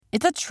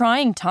It's a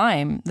trying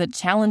time that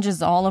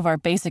challenges all of our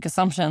basic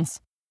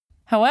assumptions.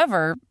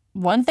 However,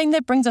 one thing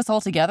that brings us all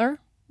together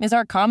is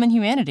our common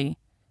humanity.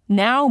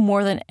 Now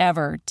more than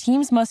ever,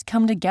 teams must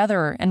come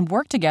together and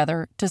work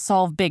together to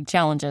solve big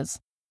challenges.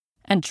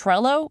 And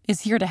Trello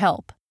is here to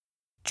help.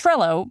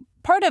 Trello,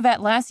 part of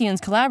Atlassian's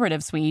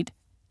collaborative suite,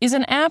 is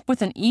an app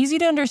with an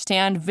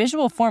easy-to-understand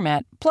visual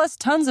format plus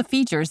tons of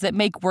features that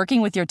make working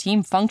with your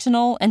team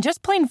functional and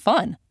just plain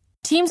fun.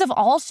 Teams of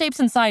all shapes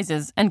and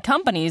sizes and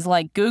companies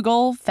like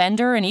Google,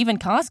 Fender, and even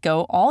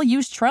Costco all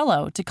use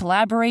Trello to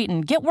collaborate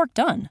and get work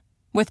done.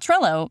 With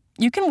Trello,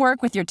 you can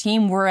work with your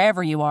team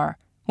wherever you are,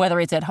 whether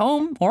it's at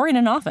home or in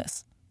an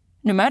office.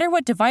 No matter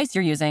what device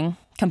you're using,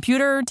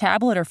 computer,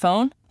 tablet, or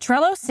phone,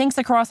 Trello syncs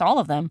across all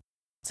of them,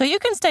 so you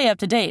can stay up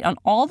to date on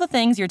all the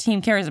things your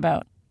team cares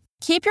about.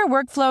 Keep your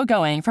workflow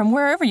going from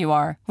wherever you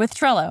are with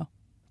Trello.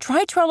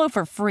 Try Trello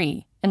for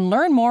free and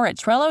learn more at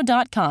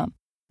Trello.com.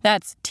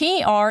 That's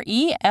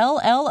Trello.com.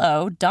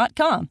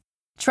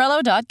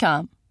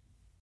 Trello.com.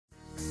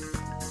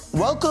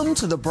 Welcome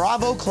to the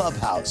Bravo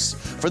Clubhouse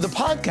for the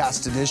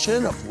podcast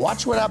edition of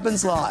Watch What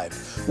Happens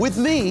Live with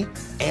me,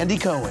 Andy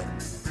Cohen.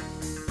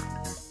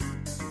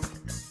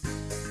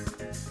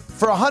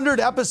 For 100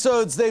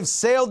 episodes, they've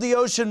sailed the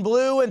ocean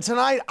blue, and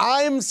tonight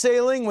I'm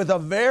sailing with a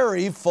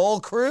very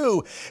full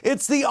crew.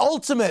 It's the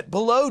ultimate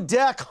Below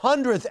Deck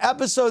 100th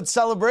episode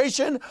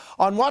celebration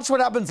on Watch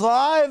What Happens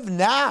Live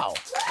now.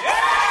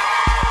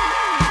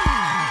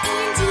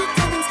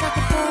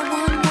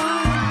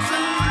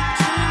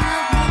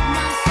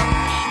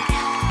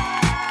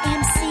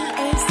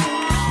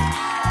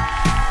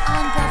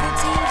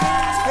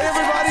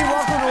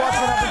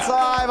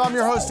 I'm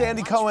your host,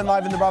 Andy Cohen,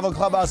 live in the Bravo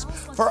Clubhouse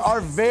for our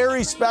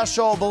very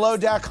special Below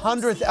Deck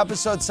 100th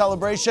episode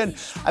celebration.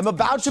 I'm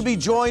about to be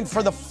joined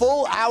for the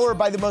full hour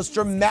by the most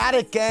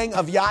dramatic gang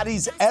of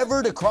yachties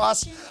ever to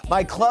cross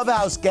my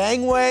Clubhouse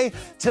gangway.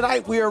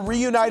 Tonight, we are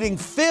reuniting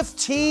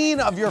 15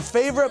 of your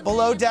favorite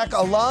Below Deck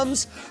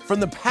alums from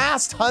the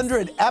past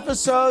 100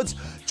 episodes.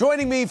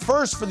 Joining me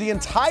first for the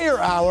entire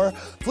hour,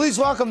 please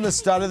welcome the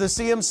stud of the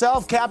sea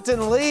himself,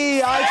 Captain Lee.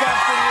 Hi,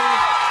 Captain Lee.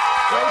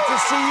 Great to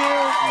see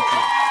you. Thank you.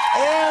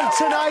 And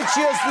tonight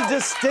she has the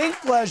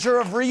distinct pleasure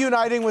of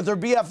reuniting with her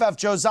BFF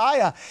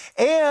Josiah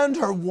and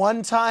her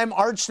one-time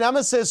arch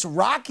nemesis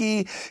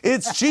Rocky.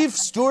 It's Chief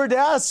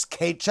Stewardess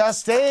Kate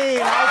Chastain.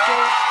 Hi,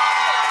 Kate.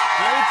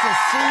 Great to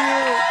see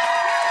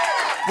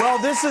you. Well,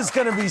 this is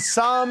going to be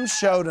some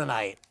show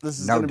tonight. This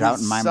is going to be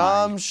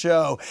some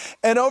show.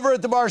 And over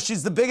at the bar,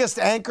 she's the biggest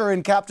anchor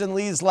in Captain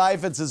Lee's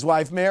life. It's his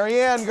wife,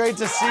 Marianne. Great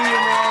to see you,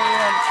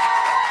 Marianne.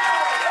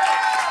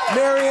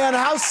 Marianne,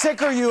 how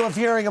sick are you of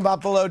hearing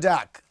about Below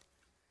Deck?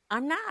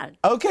 I'm not.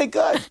 Okay,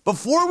 good.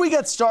 Before we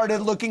get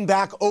started looking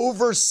back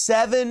over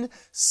 7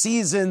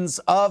 seasons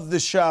of the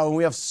show,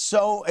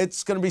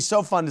 it's going to be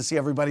so fun to see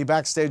everybody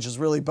backstage is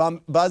really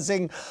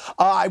buzzing.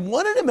 I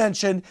wanted to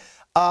mention,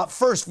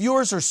 first,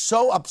 viewers are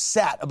so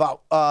upset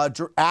about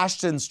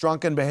Ashton's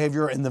drunken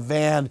behavior in the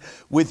van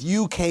with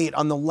you, Kate,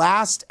 on the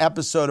last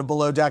episode of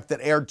Below Deck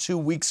that aired 2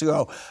 weeks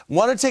ago.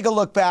 Want to take a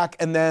look back,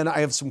 and then I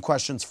have some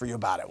questions for you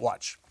about it.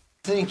 Watch.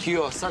 I think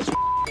you're such a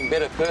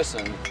better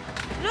person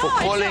for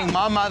calling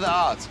my mother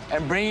out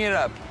and bringing it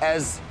up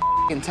as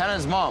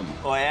Tanner's mom.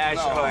 Oi, Ash,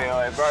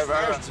 oi,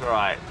 bro. It's all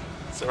right.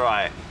 It's all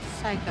right.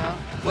 Psycho.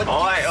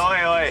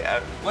 Oi.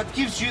 What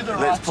gives you the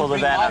right Let's pull to the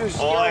bring van up.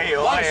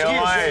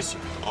 my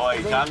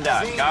Oi, calm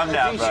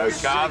down, bro.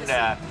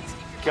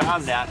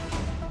 Calm down.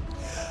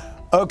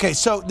 Okay,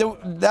 so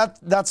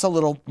that's a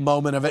little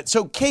moment of it.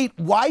 So, Kate,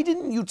 why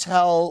didn't you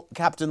tell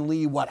Captain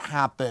Lee what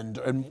happened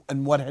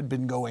and what had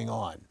been going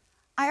on?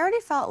 I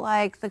already felt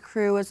like the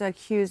crew was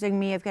accusing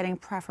me of getting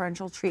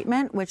preferential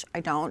treatment, which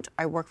I don't.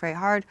 I work very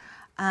hard.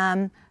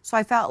 So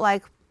I felt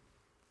like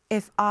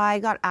if I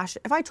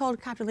told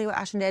Captain Lee what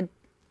Ashton did,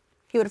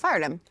 he would have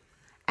fired him.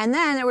 And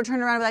then they would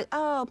turn around and be like,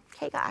 oh,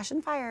 Kate got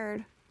Ashton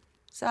fired.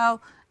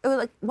 So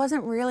it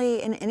wasn't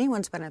really in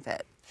anyone's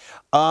benefit.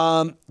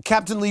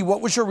 Captain Lee,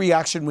 what was your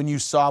reaction when you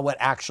saw what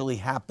actually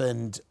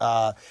happened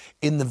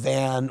in the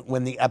van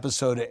when the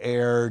episode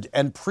aired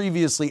and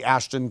previously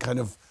Ashton kind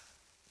of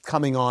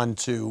coming on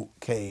to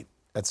Kate,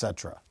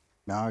 etc.?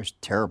 No, I was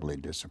terribly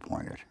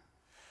disappointed.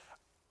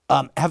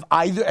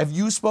 Have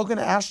you spoken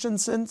to Ashton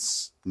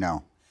since?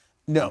 No.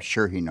 I'm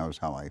sure he knows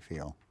how I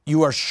feel.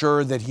 You are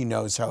sure that he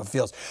knows how it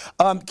feels.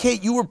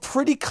 Kate, you were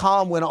pretty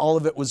calm when all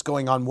of it was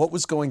going on. What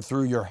was going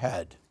through your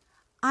head?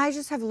 I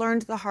just have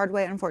learned the hard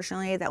way,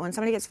 unfortunately, that when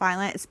somebody gets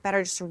violent, it's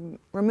better just to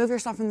remove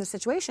yourself from the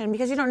situation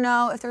because you don't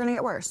know if they're going to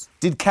get worse.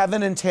 Did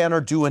Kevin and Tanner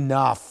do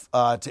enough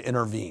to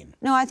intervene?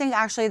 No, I think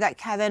actually that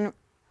Kevin,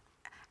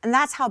 and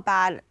that's how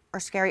bad or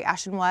scary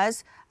Ashton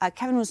was.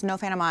 Kevin was no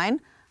fan of mine,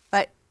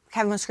 but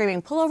Kevin was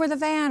screaming, "Pull over the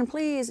van,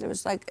 please!" It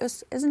was like it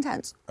was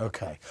intense.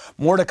 Okay,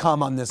 more to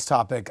come on this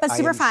topic. That's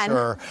super fun.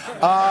 Sure.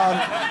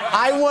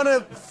 I want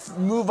to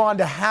move on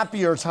to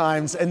happier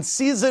times and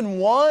season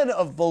 1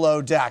 of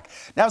Below Deck.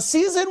 Now,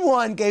 season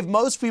 1 gave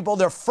most people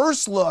their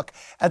first look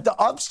at the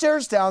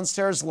upstairs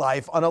downstairs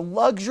life on a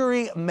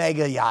luxury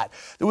mega yacht.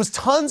 There was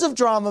tons of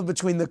drama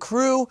between the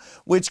crew,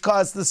 which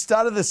caused the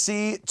stud of the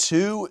sea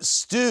to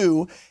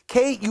stew.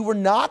 Kate, you were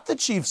not the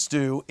chief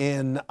stew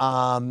in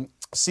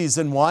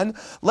season 1.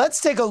 Let's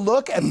take a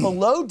look at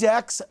Below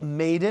Deck's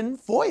maiden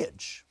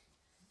voyage.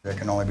 There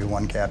can only be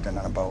one captain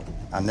on a boat.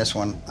 On this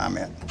one, I'm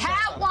it.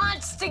 Cat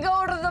wants to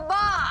go to the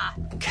bar.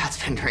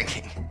 Cat's been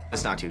drinking.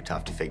 It's not too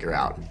tough to figure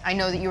out. I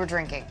know that you were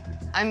drinking.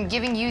 I'm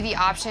giving you the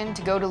option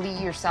to go to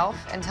Lee yourself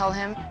and tell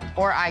him,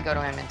 or I go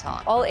to him and tell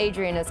him. All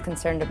Adrian is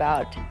concerned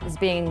about is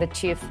being the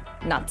chief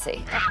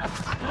Nazi.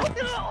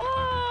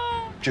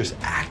 Just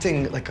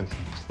acting like a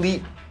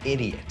complete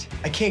idiot.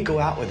 I can't go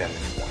out with him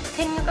anymore.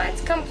 Can you guys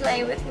come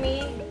play with me?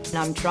 And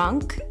I'm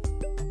drunk,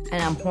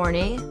 and I'm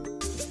horny.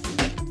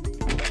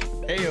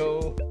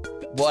 Heyo.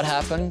 What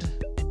happened?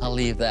 I'll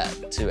leave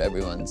that to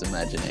everyone's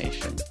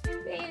imagination.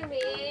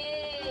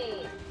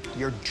 Baby.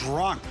 You're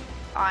drunk.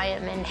 I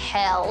am in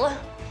hell,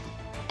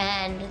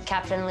 and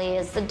Captain Lee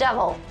is the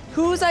devil.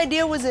 Whose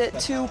idea was it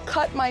to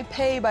cut my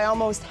pay by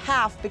almost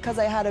half because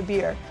I had a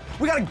beer?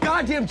 We got a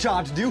goddamn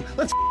job to do.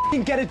 Let's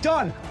get it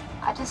done.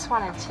 I just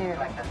wanted to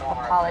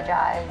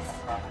apologize.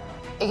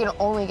 It can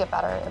only get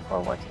better if we're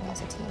working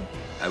as a team.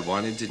 I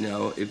wanted to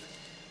know if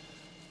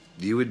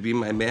you would be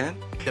my man.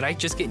 Did I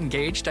just get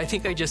engaged? I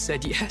think I just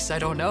said yes. I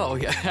don't know.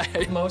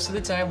 Most of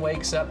the time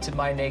wakes up to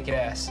my naked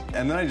ass.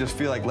 And then I just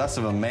feel like less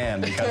of a man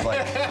because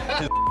like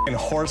his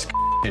horse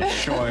is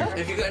showing.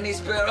 If you got any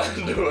spare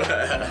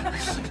underwear.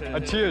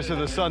 A cheers to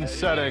the sun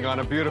setting on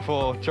a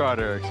beautiful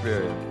charter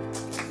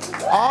experience.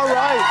 All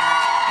right.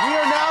 We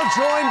are now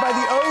joined by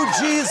the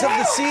OGs of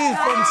the sea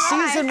from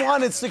season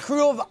 1. It's the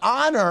crew of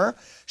Honor.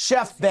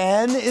 Chef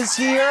Ben is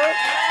here.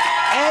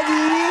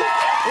 Eddie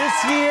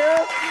is here.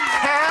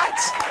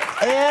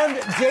 Kat and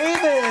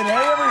David.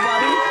 Hey,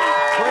 everybody.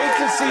 Great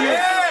to see you.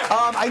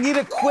 I need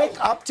a quick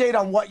update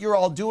on what you're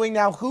all doing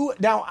now.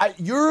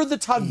 You're the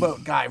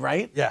tugboat guy,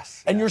 right?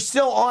 Yes. And you're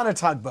still on a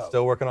tugboat.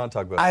 Still working on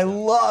tugboat. I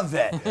love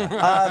it.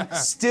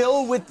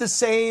 Still with the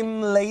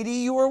same lady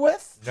you were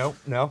with? Nope,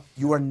 no.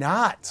 You are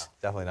not.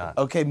 No, definitely not.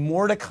 Okay,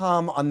 more to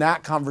come on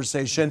that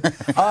conversation.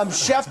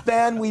 Chef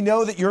Ben, we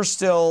know that you're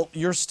still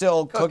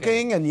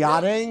cooking and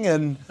yachting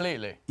and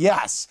Completely.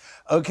 Yes.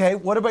 Okay,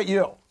 what about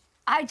you?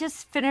 I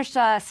just finished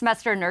a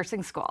semester in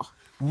nursing school.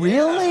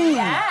 Really?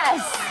 Yes.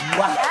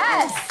 Wow.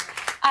 Yes.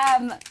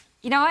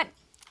 You know what?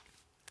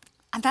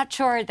 I'm not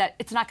sure that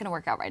it's not going to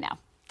work out right now.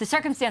 The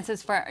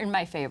circumstances are in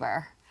my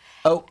favor.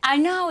 Oh. I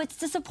know, it's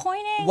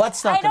disappointing.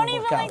 What's not I don't gonna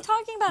even work like out?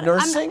 talking about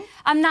Nursing? it.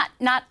 I'm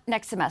not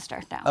next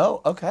semester, no.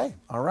 Oh, okay.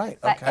 All right.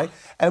 But- Okay.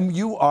 And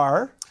you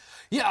are?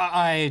 Yeah,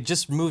 I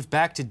just moved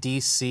back to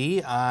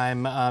D.C.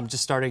 I'm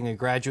just starting a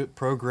graduate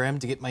program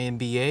to get my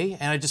MBA,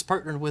 and I just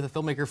partnered with a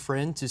filmmaker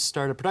friend to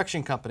start a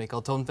production company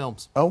called Tone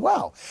Films. Oh,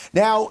 wow.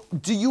 Now,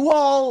 do you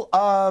all,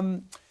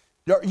 are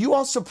you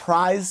all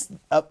surprised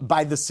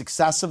by the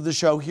success of the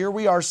show? Here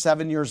we are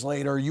 7 years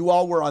later. You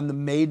all were on the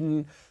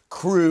maiden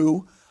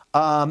crew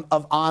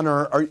of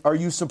Honor. Are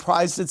you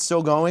surprised it's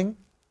still going?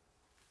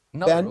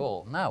 Not Ben? at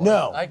all. No.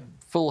 No. I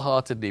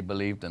full-heartedly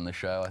believed in the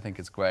show. I think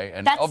it's great.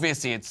 And That's-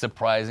 obviously it's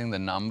surprising, the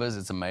numbers,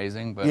 it's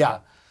amazing. But,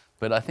 Yeah.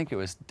 But I think it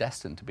was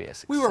destined to be a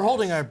success. We were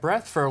holding our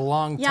breath for a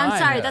long time. Yeah, I'm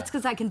sorry. That's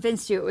because I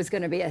convinced you it was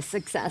going to be a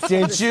success.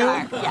 Did from the you?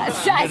 start.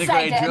 Yes, You yes, did a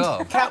great I did.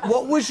 job. Kat,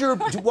 what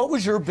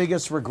was your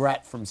biggest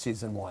regret from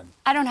season 1?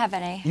 I don't have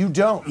any. You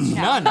don't?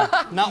 None.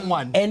 Not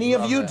one. Any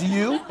of you? Do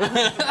you?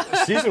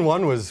 Season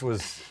 1 was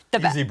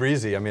easy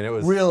breezy. I mean, it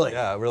was Really?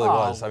 Yeah, it really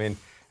was. I mean,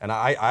 and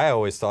I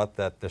always thought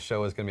that the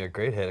show was going to be a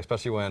great hit,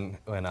 especially when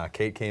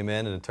Kate came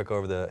in and took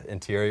over the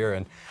interior.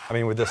 And I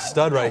mean, with this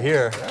stud right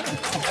here,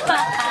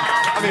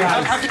 I mean,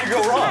 how could you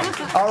go wrong?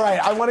 All right,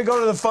 I want to go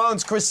to the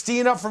phones.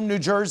 Christina from New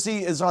Jersey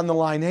is on the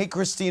line. Hey,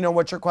 Christina,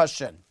 what's your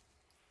question?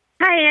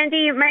 Hi,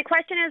 Andy. My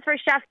question is for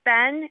Chef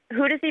Ben.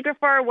 Who does he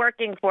prefer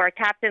working for,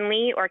 Captain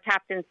Lee or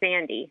Captain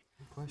Sandy?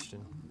 Good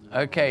question.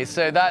 Okay,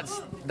 so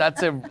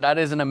that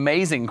is an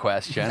amazing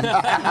question,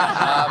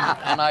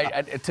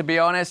 and to be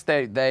honest,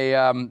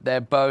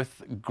 they're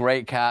both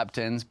great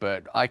captains,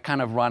 but I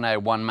kind of run a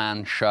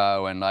one-man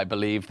show, and I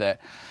believe that,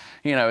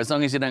 you know, as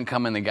long as you don't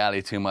come in the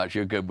galley too much,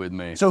 you're good with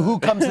me. So who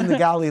comes in the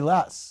galley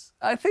less?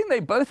 I think they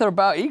both are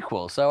about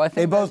equal, so I think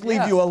they both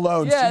leave you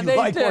alone. Yeah, so you they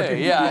like do.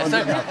 working Yeah, with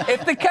so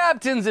if the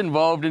captain's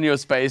involved in your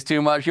space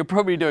too much, you're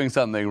probably doing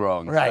something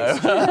wrong. Right.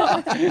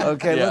 So.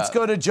 Okay, Yeah. let's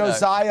go to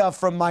Josiah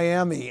from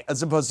Miami,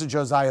 as opposed to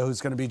Josiah,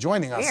 who's going to be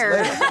joining us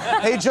Weird. later.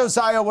 Hey,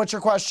 Josiah, what's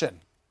your question?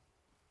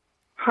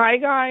 Hi,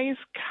 guys.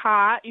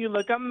 Kat, you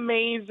look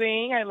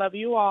amazing. I love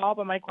you all,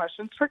 but my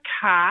question's for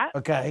Kat.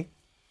 Okay.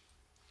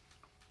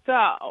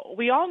 So,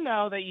 we all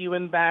know that you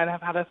and Ben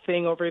have had a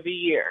thing over the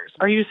years.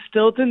 Are you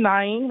still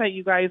denying that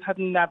you guys have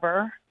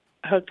never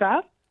hooked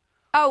up?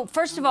 Oh,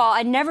 first of all,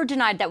 I never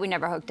denied that we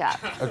never hooked up.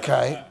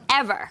 Okay.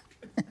 Ever.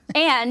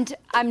 And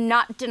I'm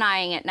not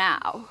denying it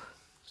now.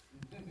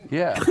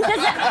 Yeah. Does that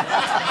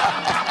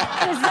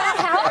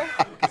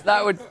help?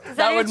 That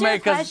would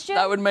make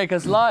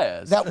us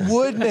liars. That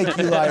would make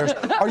you liars.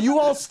 Are you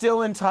all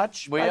still in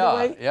touch? We by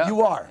are. The way? Yeah.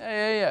 You are.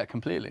 Yeah,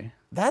 completely.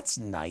 That's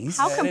nice.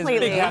 How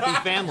completely? Big happy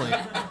family.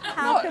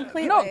 How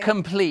completely? Not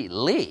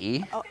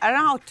completely. Oh, I don't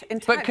know how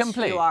in touch But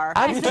complete. you are.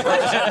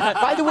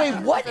 By the way,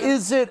 what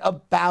is it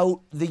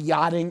about the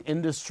yachting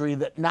industry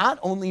that not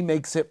only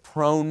makes it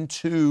prone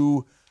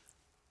to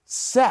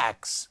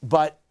sex,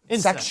 but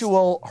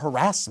sexual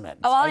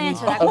harassment? Oh, I'll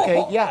answer that.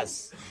 Okay,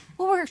 yes.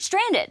 Well, we're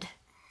stranded.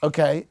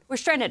 Okay. We're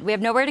stranded. We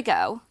have nowhere to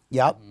go.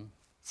 Yep.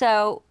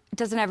 So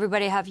doesn't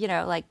everybody have,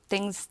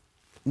 things?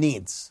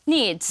 Needs.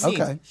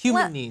 Okay.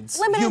 Human needs.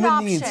 Limited Human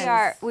options.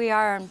 needs. We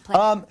are on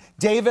plane.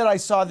 David, I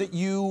saw that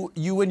you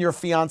and your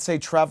fiance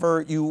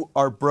Trevor, you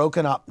are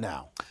broken up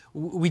now.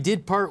 We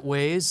did part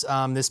ways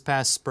this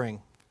past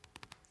spring.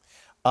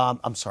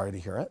 I'm sorry to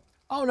hear it.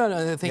 Oh,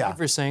 no. Thank you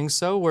for saying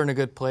so. We're in a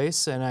good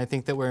place, and I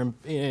think that we're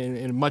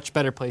in a much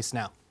better place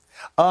now.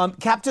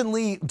 Captain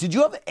Lee, did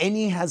you have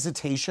any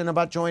hesitation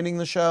about joining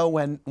the show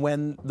when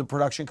the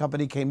production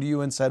company came to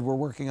you and said, we're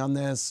working on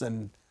this?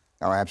 And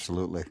Oh,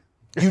 absolutely.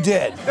 You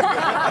did.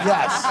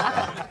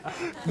 Yes.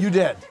 You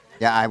did.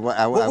 Yeah,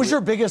 What was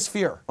your biggest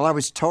fear? Well, I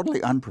was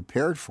totally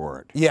unprepared for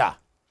it. Yeah.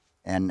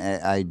 And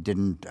I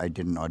didn't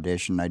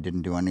audition. I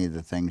didn't do any of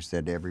the things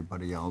that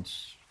everybody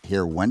else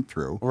here went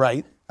through.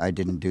 Right. I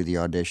didn't do the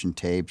audition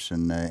tapes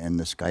and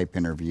the Skype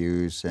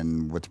interviews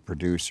and with the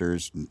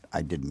producers.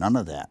 I did none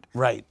of that.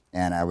 Right.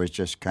 And I was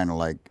just kind of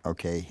like,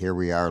 okay, here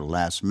we are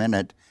last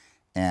minute,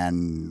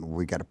 and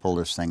we got to pull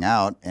this thing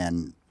out,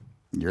 and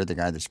you're the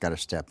guy that's got to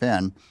step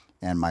in.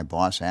 And my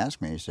boss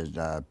asked me, he said,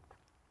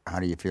 how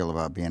do you feel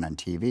about being on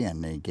TV?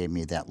 And he gave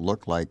me that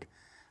look like,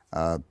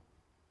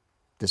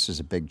 this is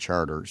a big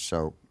charter,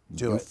 so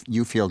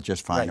you feel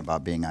just fine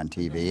about being on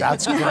TV.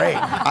 That's great.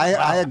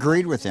 I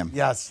agreed with him.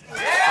 Yes.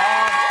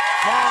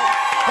 Now,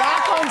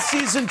 back on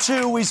season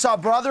 2, we saw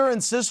brother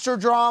and sister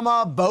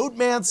drama,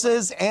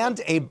 boatmances,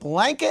 and a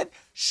blanket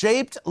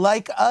shaped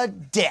like a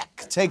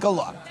dick. Take a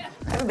look.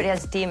 Everybody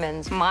has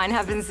demons. Mine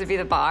happens to be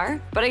the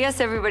bar, but I guess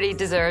everybody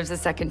deserves a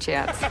second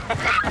chance.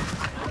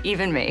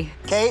 Even me.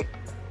 Kate,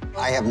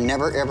 I have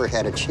never, ever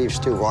had a chief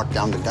stew walk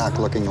down the dock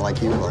looking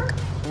like you look.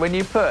 When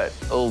you put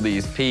all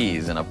these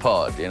peas in a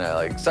pod,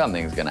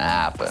 something's gonna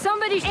happen.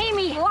 Somebody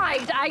Amy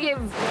liked, I give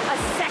a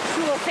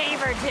sexual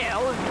favor to.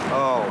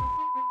 Oh.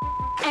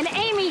 And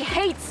Amy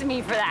hates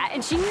me for that,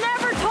 and she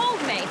never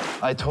told me.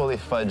 I totally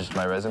fudged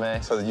my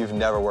resume so that you've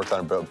never worked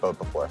on a boat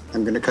before.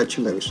 I'm gonna cut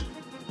you loose.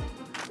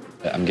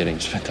 I'm getting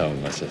spent on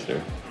with my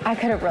sister. I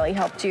could have really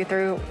helped you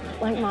through,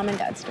 Mom and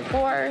Dad's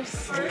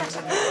divorce.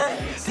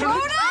 Oh, no!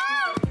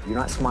 You're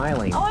not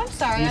smiling. Oh, I'm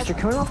sorry. You're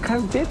coming off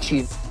kind of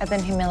bitchy. I've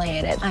been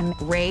humiliated. I'm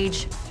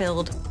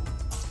rage-filled.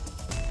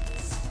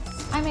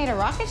 I made a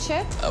rocket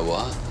ship. A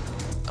what?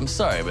 I'm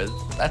sorry, but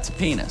that's a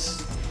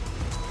penis.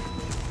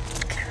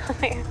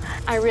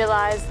 I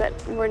realize that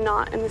we're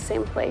not in the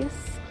same place.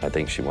 I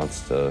think she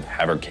wants to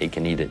have her cake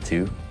and eat it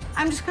too.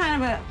 I'm just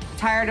kind of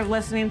tired of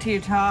listening to you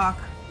talk.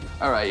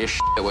 All right, you're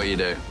at what you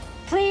do.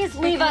 Please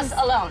leave us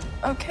alone.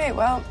 Okay,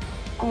 well,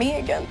 me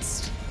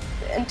against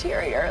the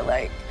interior,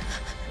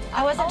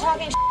 I wasn't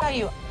talking about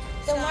you.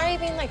 Then why are you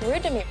being,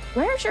 rude to me?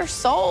 Where's your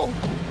soul?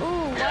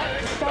 Ooh,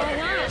 what's going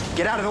on?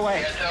 Get out of the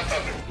way.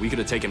 We could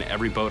have taken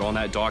every boat on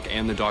that dock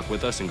and the dock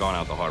with us and gone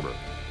out the harbor.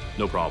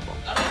 No problem.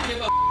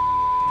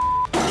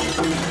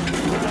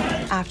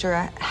 After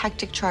a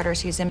hectic charter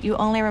season, you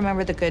only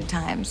remember the good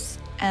times,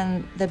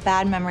 and the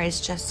bad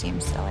memories just seem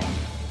silly.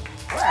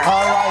 All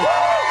right.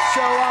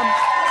 So,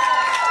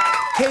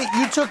 Kate,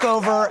 you took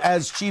over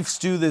as Chief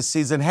Stew this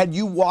season. Had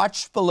you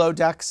watched Below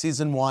Deck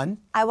season 1?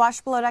 I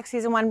watched Below Deck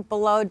season 1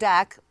 below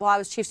deck while I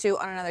was Chief Stew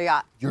on another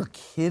yacht. You're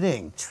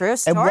kidding. True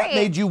story. And what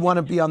made you want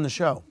to be on the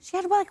show? She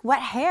had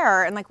wet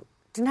hair and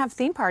didn't have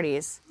theme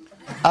parties.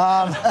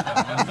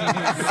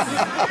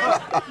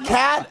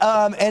 Kat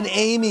and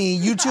Amy,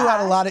 you two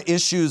had a lot of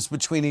issues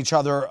between each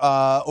other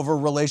over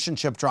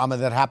relationship drama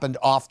that happened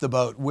off the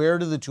boat. Where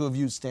do the two of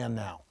you stand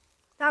now?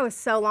 That was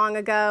so long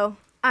ago.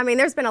 I mean,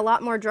 there's been a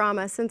lot more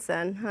drama since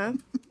then, huh?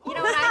 You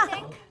know what I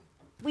think?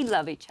 We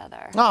love each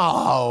other.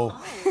 Oh.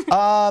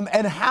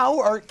 And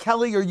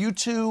Kelly, are you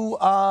two,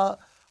 are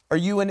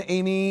you and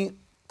Amy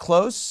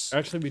close?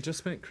 Actually, we just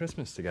spent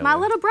Christmas together. My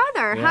little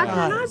brother. How can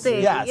I not be?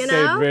 Yes. You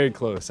Stayed know? very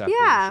close after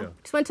Yeah. the show.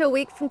 Just went to a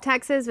week from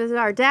Texas, visited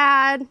our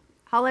dad,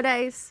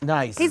 holidays.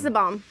 Nice. He's the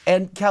bomb.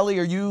 And Kelly,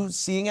 are you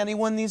seeing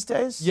anyone these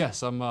days?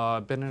 Yes, I'm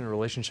been in a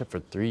relationship for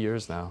 3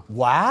 years now.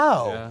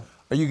 Wow. Yeah.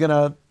 Are you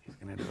gonna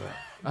do it.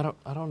 I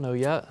don't know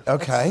yet.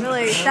 Okay.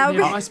 Really? That would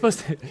be... Am I supposed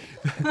to?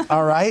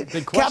 All right.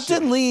 Good question.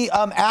 Captain Lee,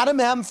 Adam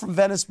M. from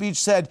Venice Beach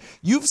said,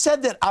 you've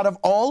said that out of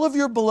all of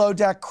your Below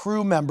Deck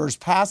crew members,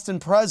 past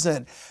and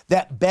present,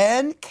 that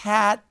Ben,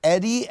 Kat,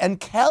 Eddie, and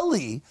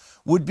Kelly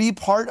would be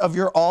part of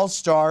your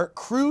all-star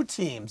crew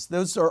teams.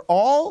 Those are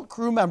all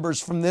crew members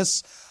from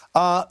this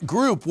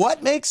group.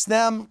 What makes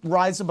them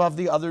rise above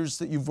the others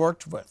that you've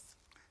worked with?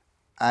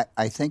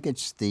 I think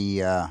it's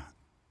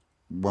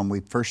when we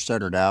first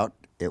started out,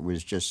 it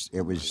was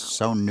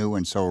so new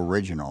and so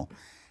original,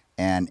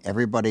 and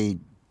everybody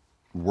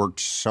worked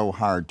so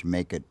hard to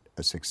make it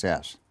a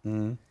success.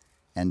 Mm-hmm.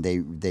 And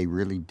they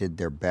really did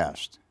their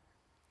best.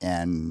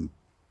 And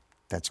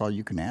that's all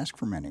you can ask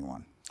from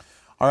anyone.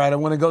 All right, I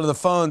want to go to the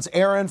phones.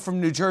 Aaron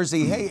from New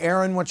Jersey. Hey,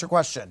 Aaron, what's your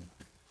question?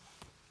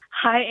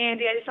 Hi,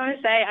 Andy. I just want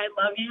to say I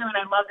love you and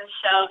I love this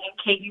show. And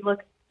Kate, you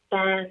look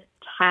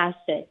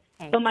fantastic.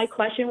 Thanks. So my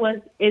question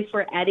is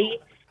for Eddie.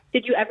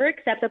 Did you ever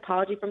accept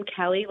apology from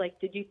Kelly? Like,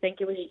 did you think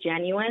it was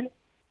genuine?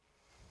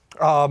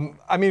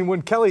 I mean,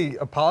 when Kelly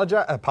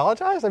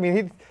apologized, I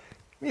mean,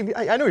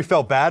 I know he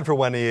felt bad for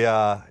when he,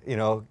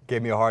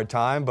 gave me a hard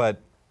time, but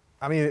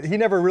I mean, he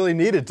never really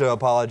needed to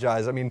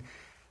apologize. I mean,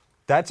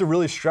 that's a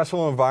really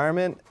stressful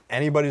environment.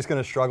 Anybody's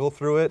going to struggle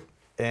through it,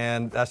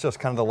 and that's just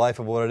kind of the life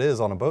of what it is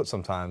on a boat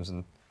sometimes.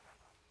 And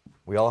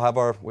we all have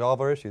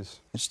our issues.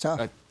 It's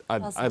tough.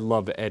 I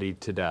love Eddie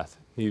to death.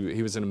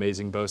 He was an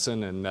amazing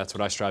bosun, and that's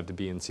what I strive to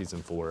be in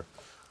season 4.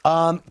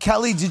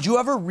 Kelly, did you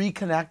ever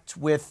reconnect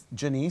with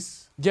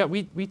Janice? Yeah,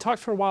 we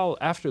talked for a while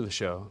after the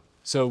show.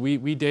 So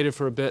we dated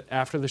for a bit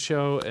after the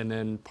show and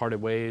then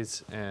parted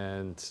ways,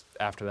 and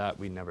after that,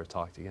 we never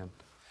talked again.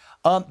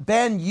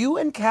 Ben, you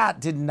and Kat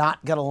did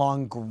not get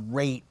along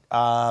great.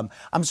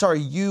 I'm sorry,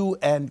 you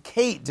and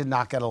Kate did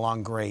not get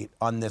along great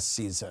on this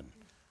season.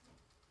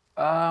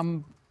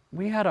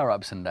 We had our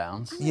ups and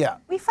downs. Yeah.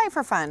 We fight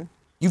for fun.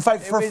 You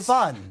fight for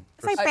fun.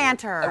 It's like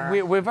banter.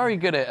 We're very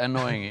good at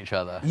annoying each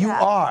other. You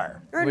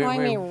are. You're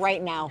annoying me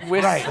right now.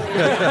 Right.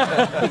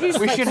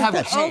 We should have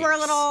a over a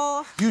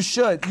little. You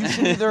should. You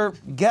should either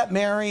get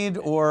married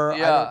or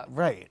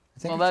right. I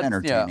think it's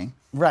entertaining.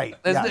 Yeah. Right.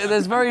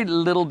 There's very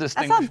little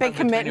distinction big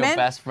between your commitment.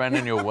 best friend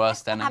and your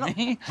worst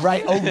enemy.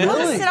 Right. Oh,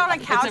 really? Sit on a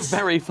couch. It's a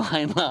very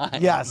fine line.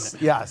 Yes.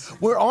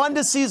 We're on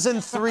to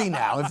season 3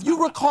 now. If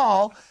you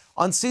recall,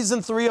 on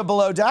season 3 of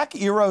Below Deck,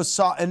 Eros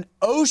saw an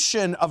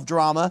ocean of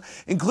drama,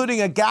 including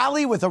a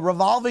galley with a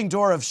revolving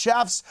door of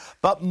chefs.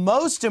 But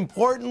most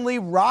importantly,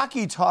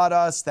 Rocky taught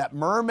us that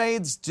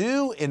mermaids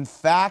do, in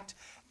fact,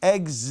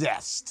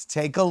 exist.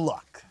 Take a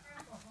look.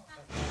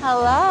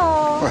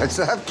 Hello. What's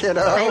up,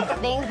 kiddo? I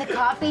think the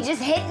coffee just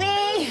hit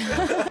me.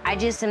 I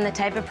just am the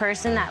type of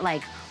person that,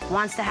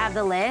 wants to have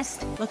the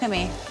list. Look at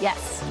me.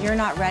 Yes. You're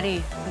not ready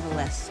for the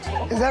list.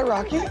 Is that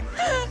Rocky?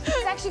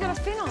 He's actually got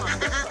a fin on.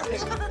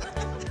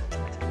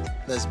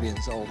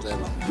 Lesbians all day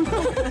long.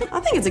 I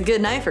think it's a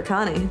good night for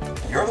Connie.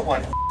 You're the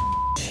one who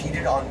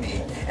cheated on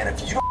me, and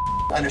if you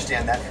don't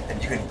understand that, then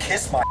you can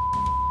kiss my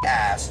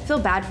ass. I feel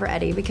bad for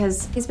Eddie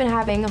because he's been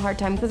having a hard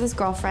time with his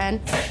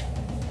girlfriend. Do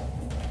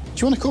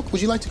you want to cook?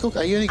 Would you like to cook?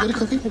 Are you any good at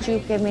cooking? Could you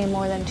give me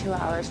more than 2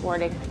 hours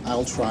warding?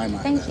 I'll try my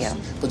Thank best.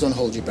 you. But don't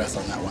hold your breath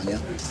on that one, yeah?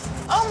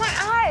 Oh my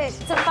gosh!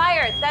 It's a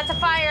fire. That's a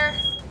fire.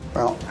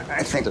 Well,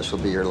 I think this will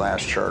be your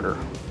last charter.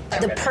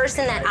 The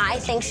person that I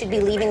think should be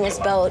leaving this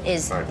boat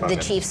is the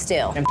chief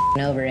still. I'm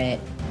over it.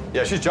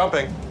 Yeah, she's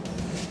jumping.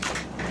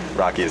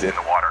 Rocky is in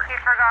the water. He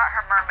forgot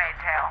her mermaid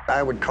tail.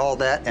 I would call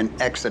that an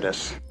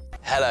exodus.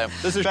 Hello.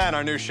 This is Ben,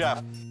 our new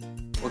chef.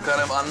 What kind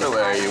of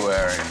underwear are you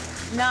wearing?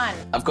 None.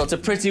 I've got a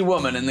pretty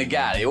woman in the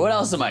galley. What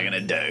else am I gonna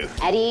do?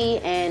 Eddie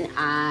and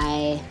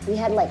we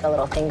had a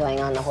little thing going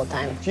on the whole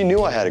time. She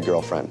knew I had a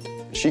girlfriend.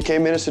 She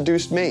came in and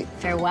seduced me.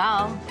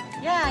 Farewell.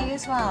 Yeah, you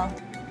as well.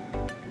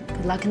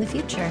 Good luck in the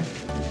future.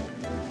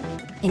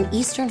 In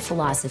Eastern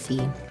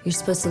philosophy, you're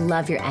supposed to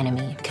love your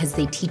enemy because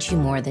they teach you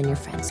more than your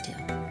friends do.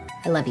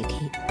 I love you,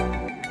 Kate.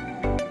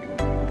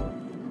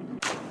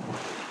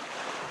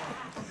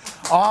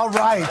 All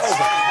right.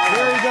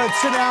 Very good.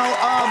 So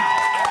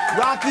now,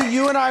 Rocky,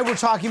 you and I were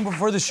talking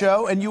before the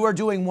show, and you are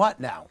doing what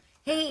now?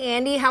 Hey,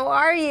 Andy, how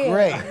are you?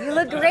 Great. You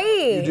look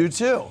great. You do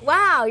too.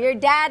 Wow, you're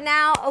dad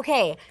now?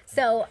 Okay,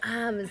 so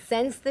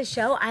since the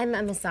show, I'm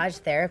a massage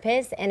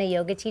therapist and a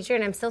yoga teacher,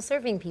 and I'm still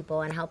serving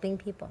people and helping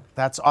people.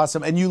 That's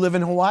awesome. And you live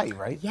in Hawaii,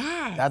 right?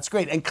 Yes. That's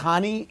great. And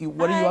Connie,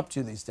 what are you up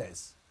to these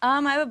days? I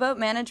have a boat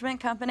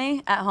management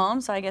company at home,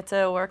 so I get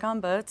to work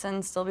on boats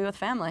and still be with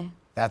family.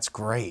 That's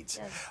great.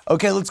 Yes.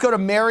 Okay, let's go to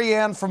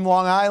Marianne from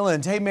Long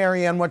Island. Hey,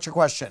 Marianne, what's your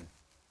question?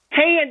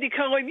 Hey, Andy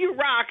Cohen, you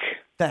rock.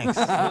 Thanks.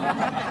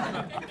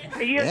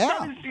 Your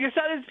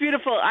son is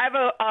beautiful. I have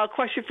a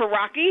question for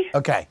Rocky.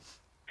 Okay.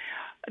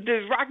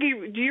 Do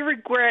you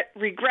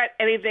regret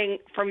anything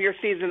from your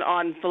season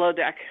on Below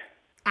Deck?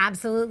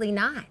 Absolutely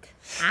not.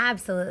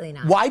 Absolutely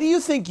not. Why do you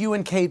think you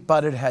and Kate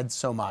butted heads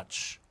so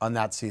much on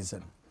that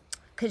season?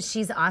 Because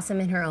she's awesome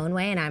in her own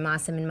way, and I'm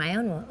awesome in my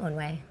own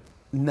way.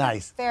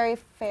 Nice. Very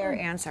fair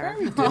answer.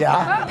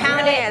 Yeah.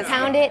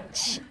 Pound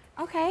it.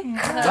 Okay.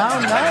 Wow,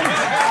 nice.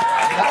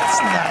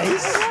 That's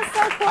nice. That's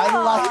so cool.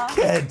 I like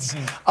it.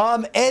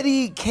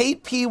 Eddie,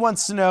 Kate P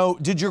wants to know,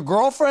 did your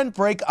girlfriend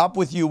break up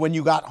with you when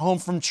you got home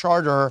from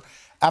charter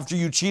after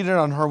you cheated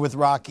on her with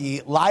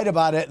Rocky, lied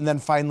about it, and then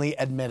finally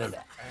admitted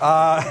it?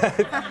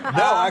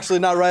 No, actually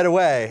not right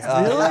away.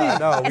 Really?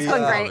 No, It's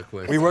going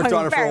great. We worked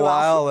on it for very a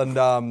well. while,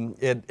 and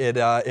it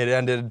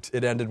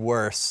ended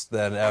worse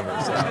than ever.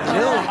 So.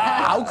 Really?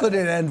 How could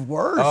it end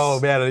worse? Oh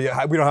man,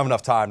 we don't have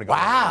enough time to go.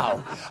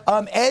 Wow.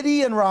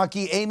 Eddie and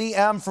Rocky, Amy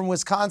M. from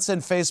Wisconsin,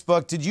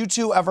 Facebook. Did you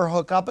two ever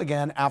hook up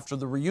again after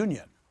the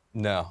reunion?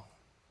 No.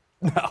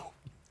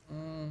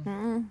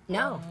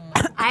 No.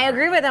 I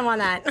agree with him on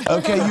that.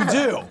 Okay, you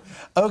do.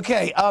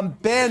 Okay,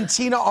 Ben,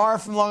 Tina R.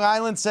 from Long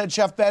Island said,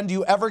 Chef Ben, do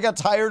you ever get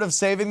tired of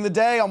saving the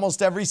day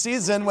almost every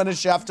season when a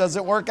chef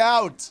doesn't work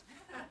out?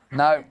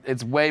 No,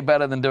 it's way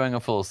better than doing a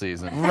full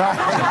season.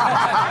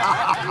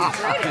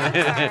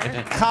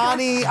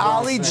 Connie,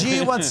 Ollie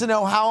G wants to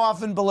know how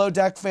often Below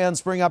Deck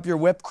fans bring up your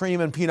whipped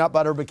cream and peanut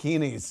butter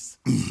bikinis.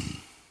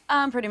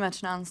 Pretty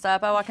much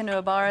nonstop. I walk into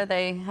a bar,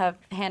 they have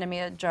handed me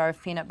a jar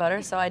of peanut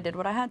butter, so I did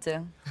what I had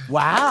to.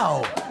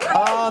 Wow.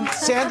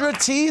 Sandra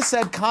T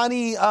said,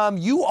 Connie,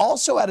 you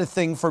also had a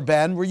thing for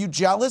Ben. Were you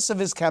jealous of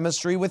his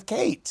chemistry with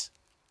Kate?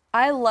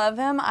 I love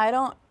him. I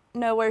don't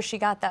know where she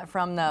got that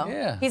from, though.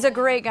 Yeah. He's a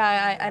great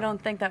guy. I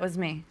don't think that was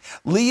me.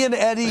 Lee and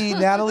Eddie,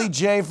 Natalie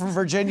J. from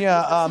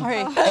Virginia. Sorry.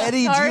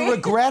 Eddie, do Sorry. you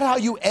regret how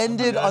you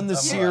ended on the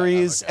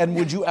series, and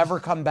would you ever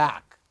come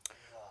back?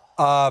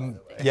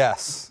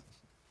 Yes.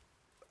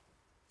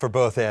 For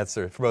both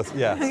answers. For both,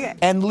 yes. Okay.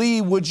 And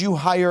Lee, would you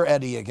hire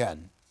Eddie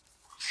again?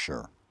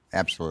 Sure,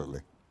 absolutely.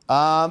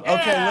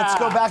 Okay, let's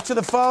go back to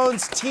the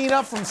phones.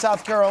 Tina from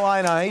South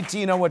Carolina. Hey,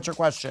 Tina, what's your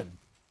question?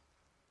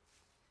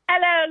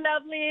 Hello,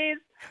 lovelies.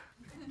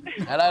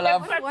 Hello,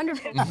 love.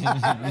 Wonderful.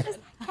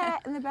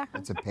 Cat in the background.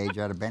 That's a page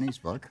out of Benny's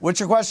book. What's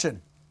your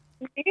question?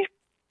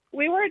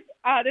 We were,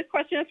 this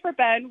question is for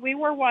Ben. We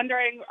were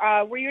wondering,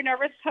 were you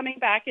nervous coming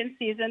back in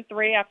season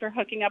 3 after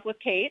hooking up with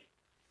Kate?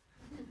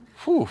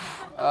 Whew.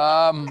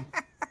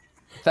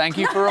 Thank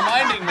you for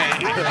reminding me.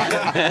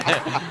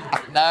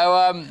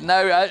 No.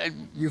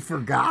 You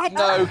forgot?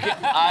 No,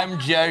 I'm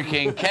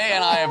joking. Kay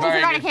and I are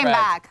very good came friends.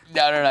 back.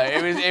 No.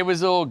 It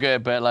was all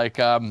good, but like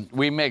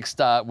we mix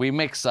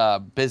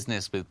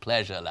business with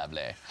pleasure,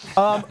 lovely.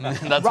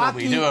 That's what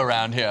we do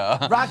around here.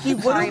 Rocky,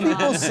 what do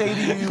people say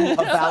to you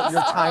about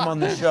your time on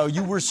the show?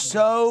 You were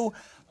so,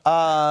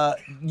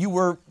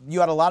 you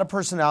had a lot of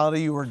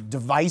personality. You were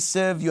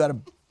divisive. You had a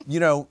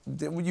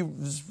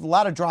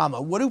lot of drama.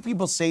 What do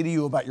people say to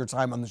you about your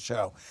time on the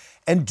show?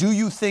 And do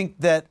you think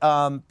that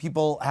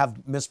people have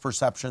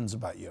misperceptions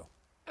about you?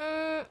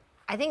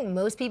 I think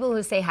most people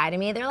who say hi to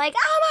me, they're like,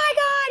 oh my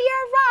God,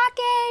 you're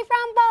Rocky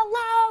from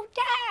Below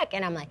Deck.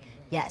 And I'm like,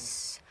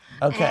 yes.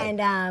 Okay.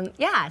 And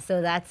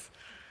so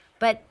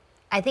but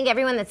I think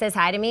everyone that says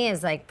hi to me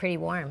is like pretty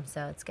warm,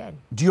 so it's good.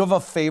 Do you have a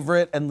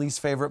favorite and least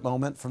favorite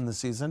moment from the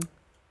season?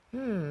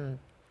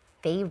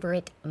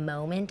 Favorite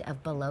moment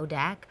of Below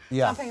Deck?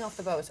 Yeah. Jumping off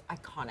the boat is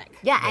iconic.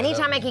 Yeah,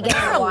 anytime I could get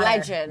in You're the a water.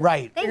 legend.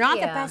 Right. Thank You're not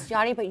you. the best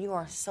yachty, but you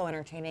are so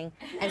entertaining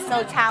and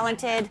so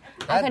talented.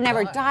 I could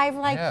never dive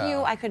like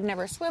you. I could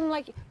never swim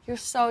like you. You're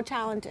so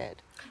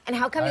talented. And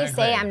how come you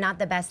say I'm not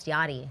the best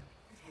yachty?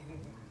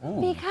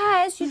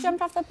 Because you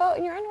jumped off the boat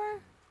in your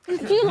underwear.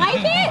 Do you like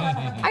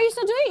it? Are you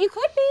still doing it? You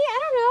could be. I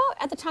don't know.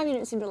 At the time, you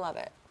didn't seem to love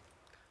it.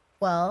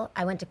 Well,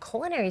 I went to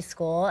culinary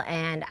school,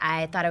 and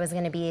I thought I was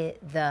going to be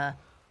the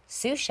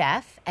sous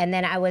chef, and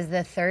then I was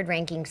the third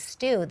ranking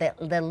stew,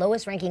 the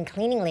lowest ranking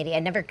cleaning lady.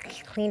 I'd never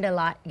cleaned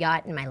a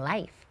yacht in my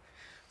life.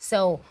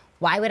 So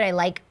why would I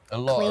like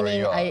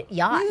cleaning a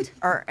yacht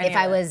Or if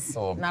I was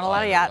not a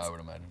lot of yachts.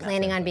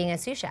 planning on being a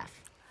sous chef?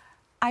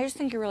 I just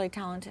think you're really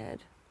talented.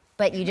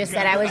 But you just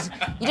said I was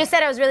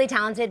really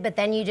talented, but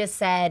then you just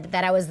said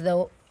that I was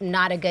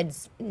not a good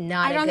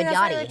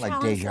yachty.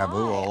 Like deja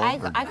vu all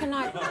over. I could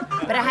not.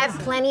 But I have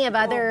plenty of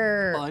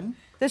other.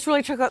 This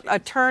really took a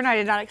turn I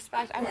did not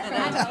expect.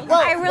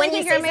 Well, I really when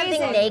think you you're say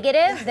something amazing.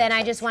 negative, then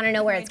I just want to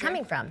know where it's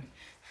coming from.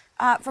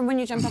 From when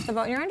you jumped off the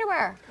boat in your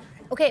underwear.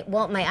 Okay,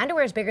 well, my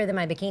underwear is bigger than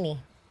my bikini.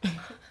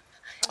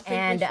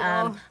 And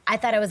I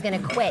thought I was going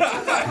to quit.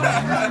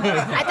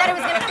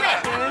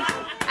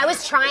 I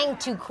was trying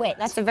to quit.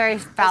 That's a very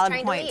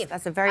valid point.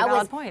 That's a very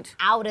valid point.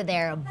 Out of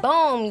there.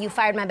 Boom, you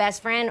fired my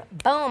best friend.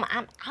 Boom,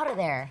 I'm out of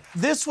there.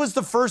 This was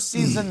the first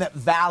season that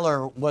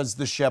Valor was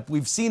the ship.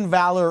 We've seen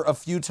Valor a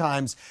few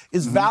times.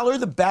 Is Valor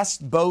the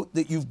best boat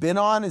that you've been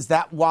on? Is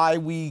that why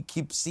we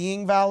keep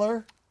seeing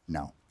Valor?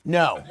 No.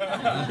 No.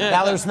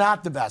 Valor's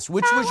not the best.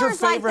 Which was your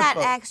Valor's like favorite that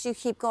boat? ex you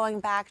keep going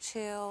back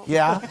to.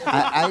 Yeah?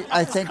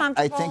 I think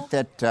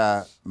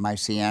that my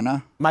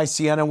Sienna. My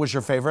Sienna was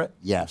your favorite?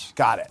 Yes.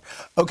 Got it.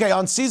 Okay,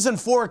 on season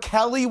 4,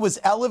 Kelly was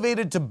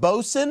elevated to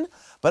bosun,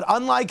 but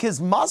unlike his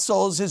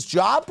muscles, his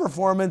job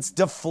performance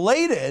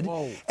deflated,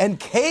 and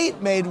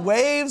Kate made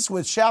waves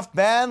with Chef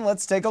Ben.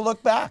 Let's take a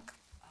look back.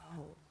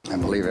 I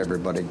believe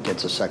everybody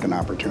gets a second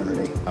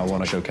opportunity. I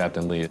want to show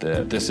Captain Lee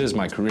that this is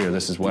my career.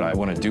 This is what I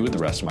want to do with the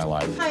rest of my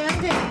life. Hi,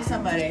 I'm dating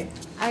somebody.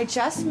 I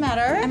just met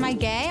her. Am I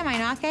gay? Am I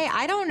not gay?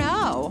 I don't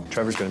know.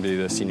 Trevor's going to be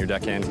the senior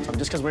deckhand.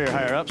 Just because we're your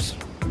higher-ups,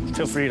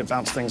 feel free to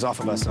bounce things off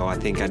of us. Oh, I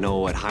think I know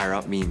what higher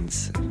up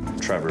means.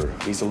 Trevor,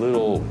 he's a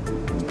little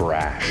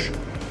brash.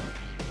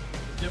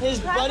 His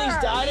buddies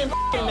died in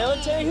the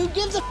military. Who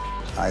gives a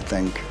I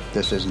think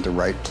this isn't the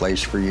right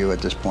place for you at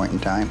this point in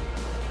time.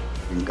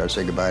 You can go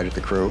say goodbye to the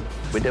crew.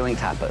 We're doing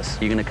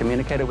tapas. You going to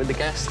communicate it with the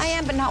guests? I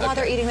am, but not while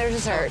they're eating their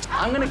dessert.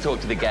 I'm going to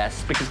talk to the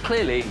guests because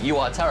clearly you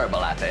are terrible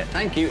at it.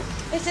 Thank you.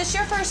 Is this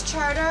your first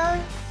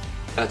charter?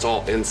 That's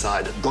all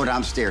inside. Go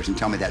downstairs and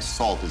tell me that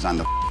salt is on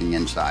the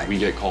inside. We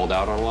get called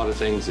out on a lot of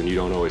things, and you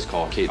don't always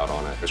call Kate out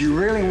on it. Do you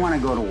really want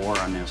to go to war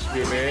on this?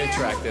 You're very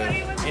attractive.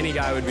 Any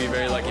guy would be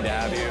very lucky to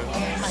have you.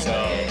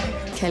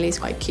 So Kelly's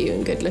quite cute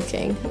and good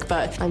looking,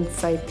 but I'm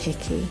very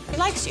picky. He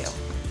likes you.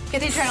 Get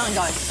the adrenaline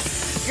going.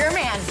 You're a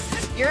man.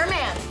 You're a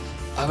man.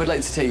 I would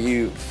like to take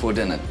you for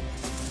dinner.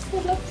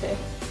 I'd love to.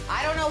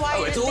 I don't know why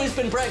Oh, it's always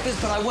been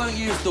breakfast, but I won't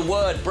use the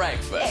word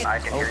breakfast. I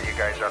can hear you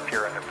guys up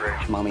here on the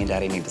bridge. Mommy and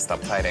Daddy need to stop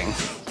fighting.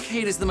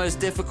 Kate is the most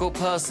difficult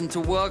person to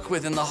work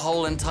with in the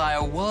whole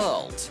entire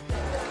world.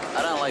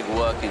 I don't like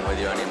working with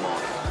you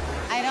anymore.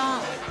 I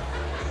don't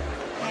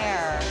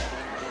care.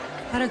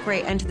 What a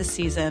great end to the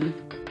season.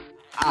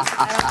 All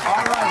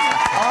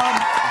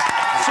right.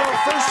 So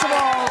first of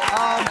all,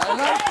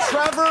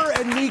 Trevor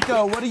and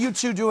Nico, what are you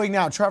two doing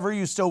now? Trevor, are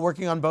you still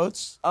working on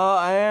boats?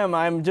 I am.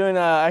 I'm doing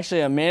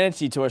actually a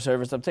manatee tour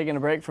service. I'm taking a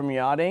break from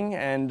yachting,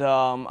 and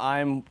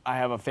I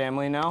have a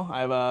family now.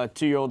 I have a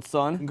 2-year-old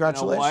son.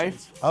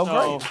 Congratulations. And a wife.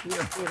 Oh,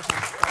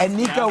 great. And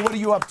Nico, what are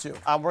you up to?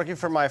 I'm working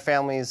for my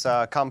family's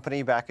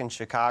company back in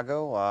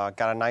Chicago.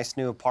 Got a nice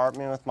new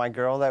apartment with my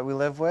girl that we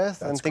live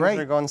with, and things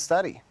are going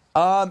steady.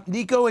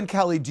 Nico and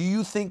Kelly, do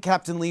you think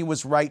Captain Lee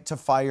was right to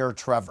fire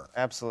Trevor?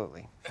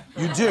 Absolutely.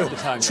 You do.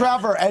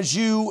 Trevor, as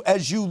you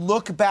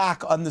look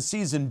back on the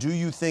season, do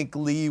you think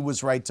Lee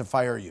was right to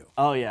fire you?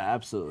 Oh, yeah,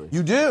 absolutely.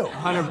 You do?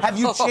 100%. Have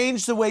you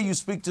changed the way you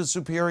speak to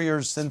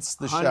superiors since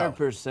the show?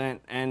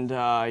 100%. And,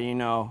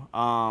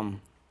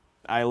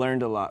 I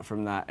learned a lot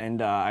from that.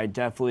 And I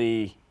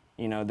definitely,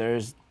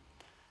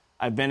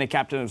 I've been a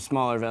captain of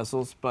smaller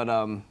vessels, but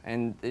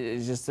and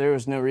it's just there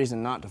was no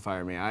reason not to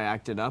fire me. I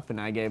acted up,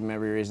 and I gave him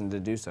every reason to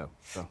do so.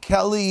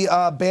 Kelly,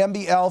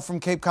 Bambi L from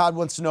Cape Cod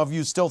wants to know if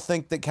you still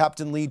think that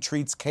Captain Lee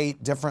treats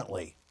Kate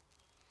differently.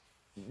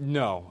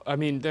 No, I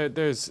mean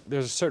there's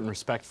a certain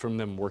respect from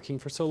them working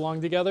for so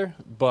long together,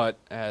 but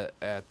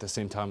at the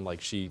same time,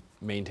 like she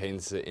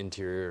maintains the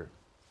interior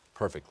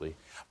perfectly.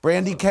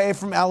 Brandy K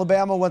from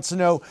Alabama wants to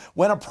know,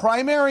 when a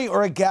primary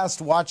or a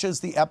guest watches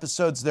the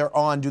episodes they're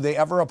on, do they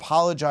ever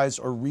apologize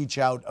or reach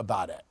out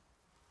about it?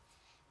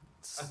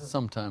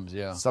 Sometimes,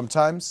 yeah.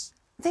 Sometimes?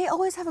 They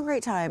always have a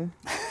great time.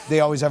 They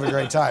always have a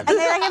great time. And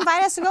they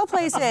invite us to go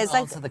places.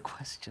 Answer the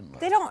question.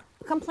 They don't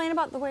complain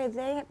about the way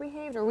they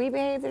behaved or we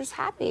behaved. They're just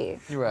happy.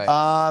 You're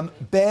right.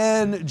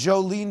 Ben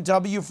Jolene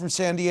W. from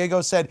San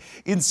Diego said,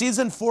 in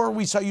season 4,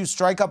 we saw you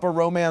strike up a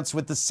romance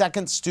with the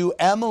second stew,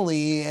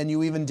 Emily, and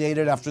you even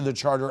dated after the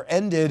charter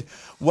ended.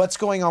 What's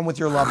going on with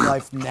your love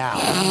life now?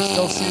 Do you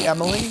still see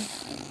Emily?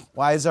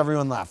 Why is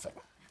everyone laughing?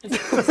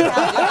 Because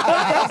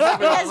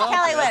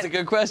Kelly That's a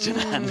good question,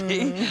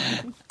 Andy.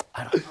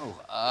 I don't know.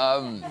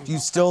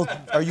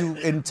 Are you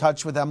in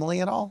touch with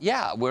Emily at all?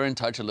 Yeah, we're in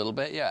touch a little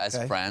bit, yeah,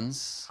 as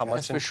friends. How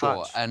much for in sure.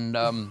 touch? And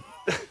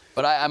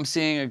but I'm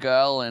seeing a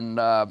girl and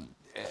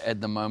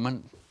at the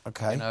moment.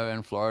 Okay.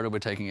 In Florida, we're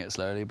taking it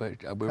slowly,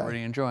 but we're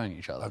really enjoying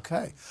each other.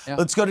 Okay. Yeah.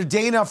 Let's go to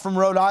Dana from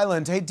Rhode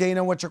Island. Hey,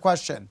 Dana, what's your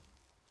question?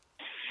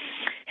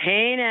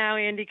 Hey now,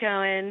 Andy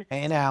Cohen.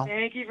 Hey now.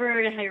 Thank you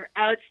for your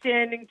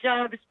outstanding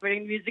job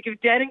spreading the music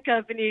of Dead and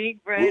Company.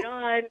 Right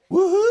on.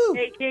 Woohoo!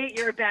 Hey, Kate,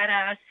 you're a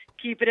badass.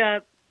 Keep it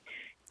up.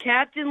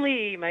 Captain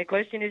Lee, my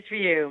question is for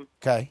you.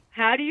 Okay.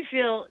 How do you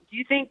feel? Do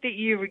you think that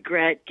you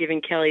regret giving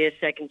Kelly a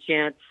second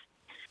chance,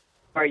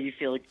 or you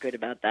feel good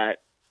about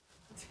that?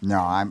 No,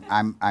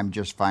 I'm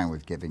just fine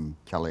with giving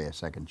Kelly a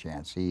second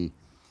chance. He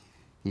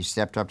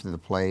stepped up to the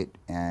plate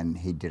and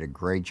he did a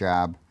great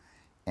job,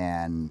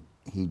 and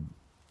he,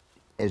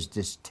 as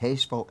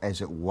distasteful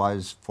as it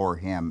was for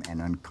him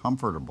and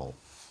uncomfortable,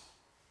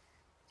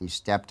 he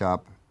stepped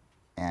up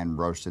and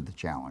rose to the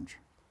challenge.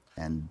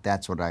 And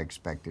that's what I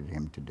expected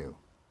him to do.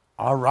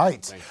 All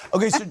right.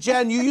 Okay, so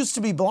Jen, you used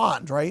to be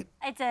blonde, right?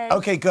 I did.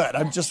 Okay, good.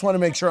 I just want to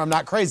make sure I'm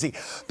not crazy.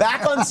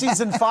 Back on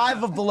season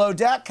 5 of Below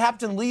Deck,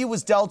 Captain Lee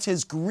was dealt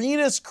his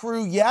greenest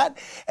crew yet,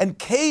 and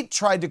Kate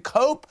tried to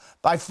cope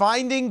by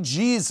finding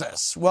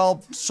Jesus.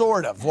 Well,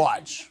 sort of.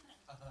 Watch.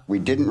 We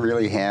didn't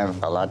really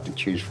have a lot to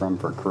choose from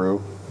for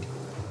crew,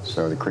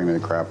 so the cream of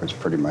the crop was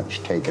pretty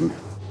much taken.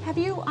 Have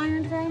you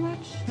ironed very much?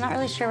 Not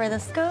really sure where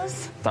this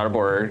goes.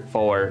 Starboard,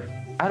 forward.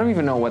 I don't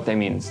even know what that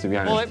means, to be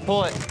honest.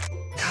 Pull it.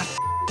 God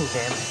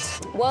damn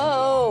it.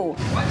 Whoa.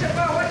 Watch your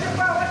bow, watch your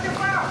bow, watch your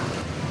bow.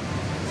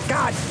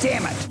 God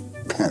damn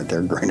it!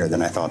 They're greener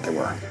than I thought they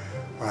were.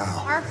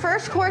 Wow. Our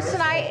first course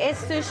tonight is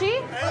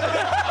sushi.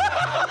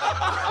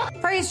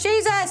 Praise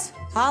Jesus.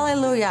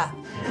 Hallelujah.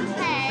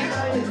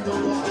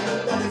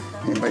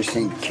 Anybody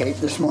seen Kate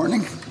this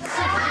morning?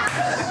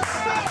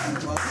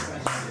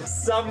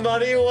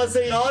 Somebody was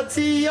a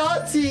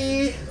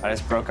yachty. I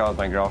just broke up with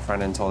my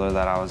girlfriend and told her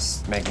that I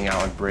was making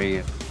out with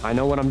Bree. I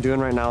know what I'm doing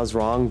right now is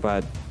wrong,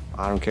 but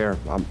I don't care.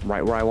 I'm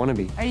right where I want to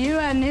be. Are you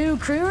a new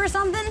crew or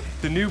something?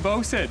 The new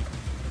bosun.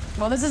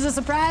 Well, this is a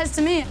surprise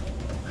to me.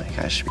 I think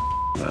I should be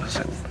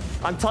bosun.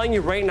 I'm telling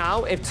you right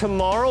now, if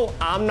tomorrow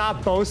I'm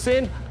not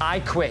bosun, I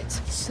quit.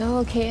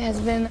 So Kate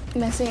has been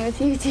messing with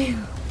you too.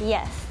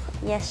 Yes.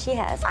 Yes, she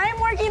has. I'm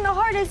working the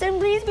hardest and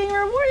Bree's being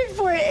rewarded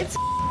for it. It's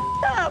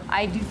up.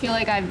 I do feel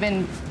like I've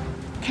been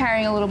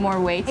carrying a little more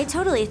weight. I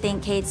totally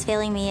think Kate's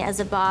failing me as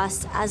a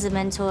boss, as a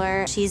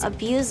mentor. She's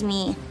abused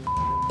me.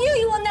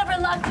 You will never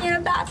lock me in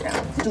a bathroom.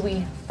 Do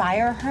we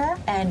fire her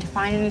and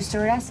find a new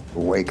stewardess?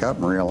 Wake up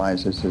and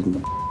realize this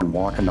isn't a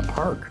walk in the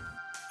park.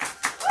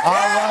 All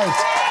right.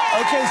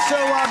 Okay,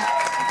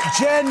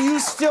 so Jen, you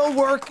still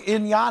work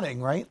in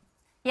yachting, right?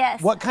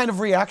 Yes. What kind of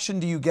reaction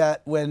do you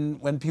get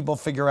when people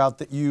figure out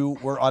that you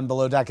were on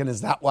Below Deck, and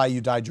is that why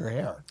you dyed your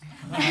hair?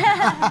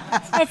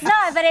 It's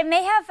not, but it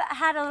may have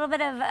had a little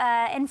bit of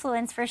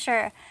influence for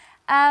sure.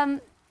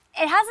 It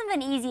hasn't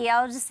been easy,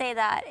 I'll just say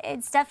that.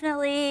 It's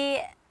definitely,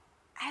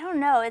 I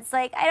don't know, it's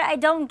like, I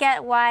don't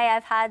get why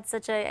I've had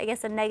such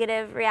a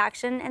negative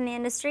reaction in the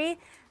industry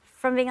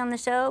from being on the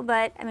show,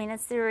 but I mean,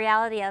 it's the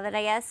reality of it,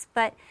 I guess.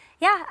 But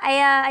yeah,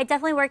 I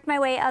definitely worked my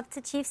way up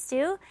to Chief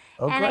Stew,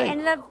 and I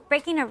ended up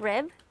breaking a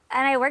rib.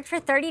 And I worked for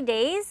 30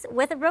 days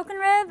with a broken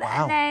rib,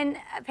 Wow. and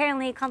then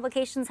apparently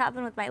complications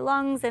happened with my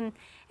lungs, and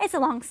it's a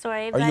long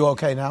story. Are you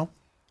okay now?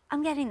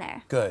 I'm getting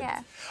there. Good.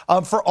 Yeah.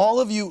 For all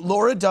of you,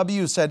 Laura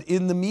W. said,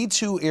 in the Me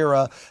Too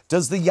era,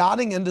 does the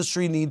yachting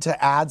industry need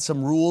to add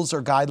some rules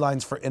or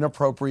guidelines for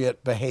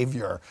inappropriate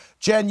behavior?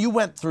 Jen, you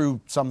went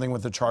through something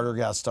with a charter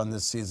guest on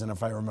this season,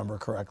 if I remember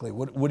correctly.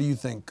 What do you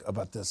think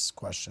about this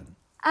question?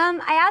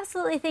 I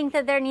absolutely think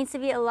that there needs to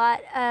be a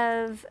lot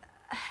of,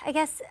 I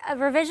guess, a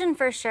revision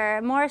for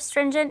sure, more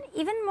stringent,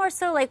 even more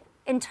so like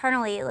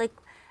internally. Like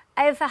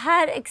I've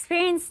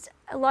experienced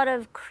a lot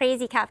of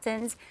crazy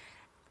captains,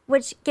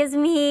 which gives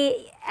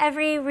me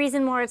every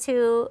reason more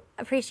to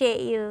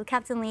appreciate you,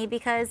 Captain Lee,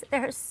 because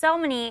there are so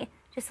many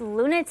just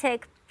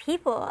lunatic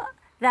people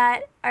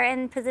that are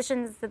in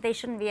positions that they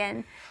shouldn't be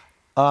in.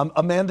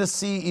 Amanda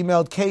C.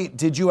 emailed Kate,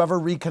 did you ever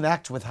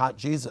reconnect with Hot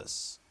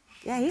Jesus?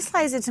 Yeah, he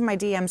slides into my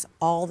DMs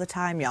all the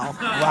time, y'all.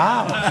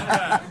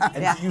 Wow.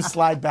 And do you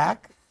slide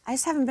back? I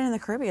just haven't been in the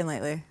Caribbean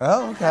lately.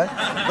 Oh, okay.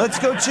 Let's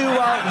go to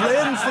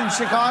Lynn from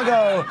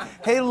Chicago.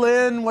 Hey,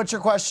 Lynn, what's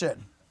your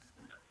question?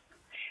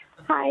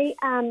 Hi,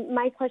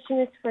 my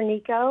question is for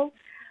Nico.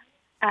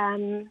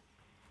 I'm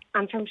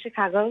from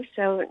Chicago,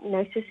 so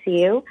nice to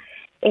see you.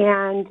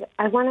 And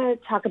I want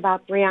to talk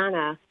about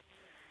Brianna.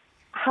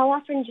 How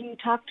often do you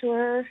talk to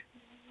her?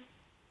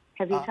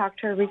 Have you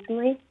talked to her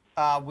recently?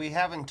 We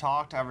haven't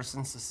talked ever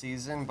since the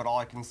season, but all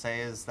I can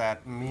say is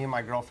that me and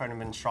my girlfriend have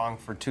been strong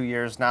for 2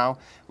 years now.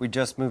 We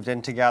just moved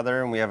in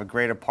together, and we have a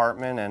great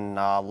apartment, and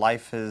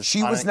life is...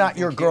 She was not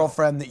your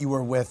girlfriend that you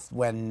were with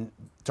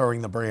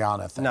during the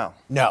Brianna thing? No.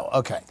 No,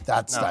 okay,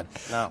 that's done.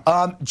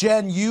 No.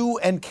 Jen, you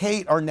and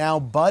Kate are now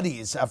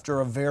buddies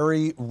after a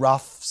very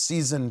rough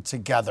season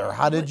together.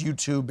 How did you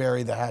two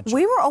bury the hatchet?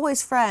 We were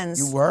always friends.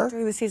 You were?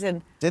 During the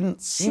season.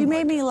 Didn't seem She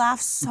made me laugh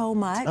so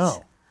much.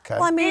 Oh, okay.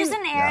 Well, I mean, We just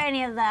didn't air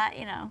any of that,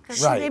 you know.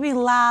 She made me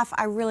laugh.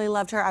 I really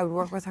loved her. I would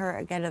work with her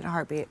again in a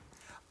heartbeat.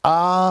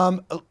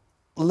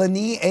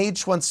 Lenny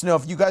H. wants to know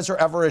if you guys are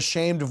ever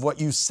ashamed of what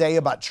you say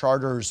about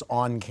charters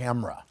on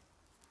camera.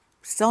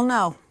 Still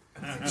no.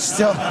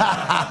 Still,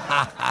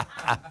 I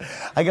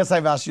guess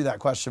I've asked you that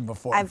question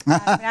before. I've been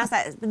asked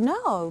that.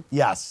 No.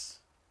 Yes.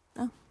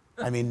 No.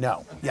 I mean,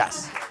 no.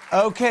 Yes.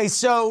 Okay,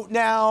 so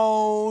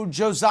now,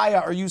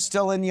 Josiah, are you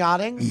still in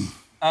yachting?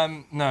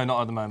 No,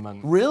 not at the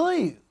moment.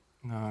 Really?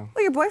 No.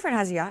 Well, your boyfriend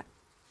has a yacht.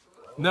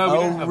 No, we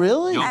don't have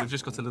really? a yacht. We've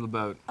just got a little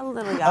boat. A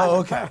little yacht. Oh,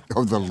 okay.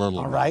 Oh, the little.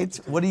 All right.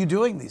 What are you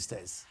doing these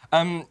days?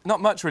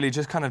 Not much really,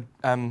 just kind of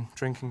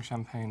drinking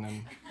champagne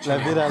and... La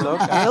vida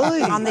loca.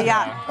 Really? On the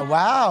yacht. Oh,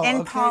 wow. In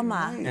okay,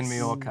 Palma. nice. In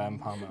Mallorca and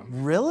Palma.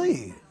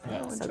 Really?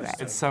 Yeah, So great.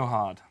 it's so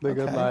hard. The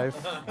good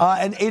life.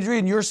 And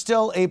Adrian, you're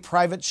still a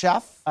private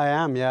chef? I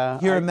am, yeah.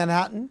 Here in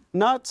Manhattan?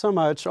 Not so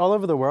much. All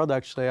over the world,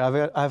 actually.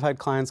 I've had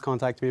clients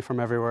contact me from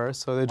everywhere,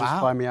 so they just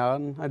fly me out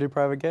and I do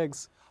private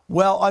gigs.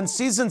 Well, on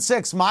season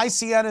 6, My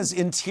Sienna's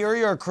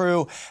interior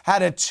crew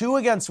had a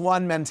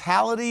 2-against-1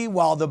 mentality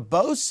while the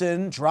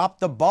bosun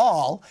dropped the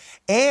ball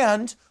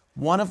and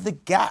one of the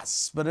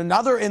guests. But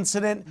another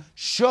incident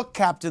shook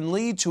Captain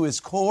Lee to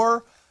his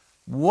core.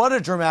 What a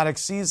dramatic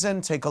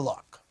season. Take a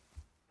look.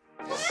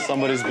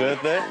 Somebody's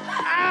birthday.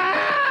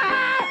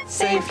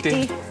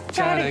 Safety.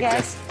 Charter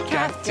guest,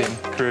 captain,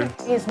 crew.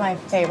 He's my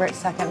favorite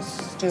second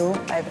stew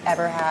I've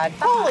ever had.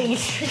 Holy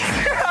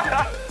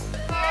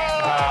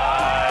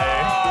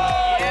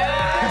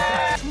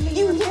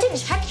You need to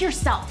check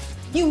yourself.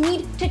 You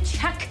need to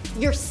check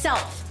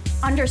yourself.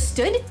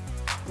 Understood?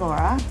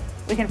 Laura,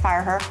 we can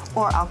fire her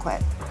or I'll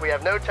quit. We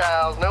have no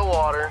towels, no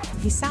water.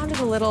 He sounded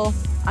a little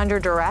under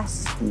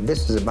duress.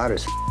 This is about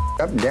as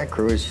up deck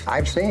crew as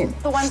I've seen.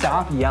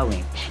 Stop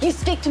yelling. You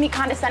speak to me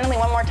condescendingly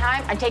one more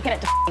time, I'm taking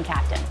it to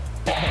captain.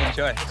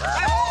 Enjoy.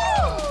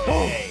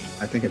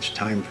 I think it's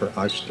time for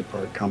us to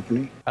part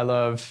company. I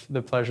love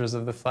the pleasures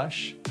of the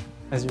flesh,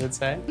 as you would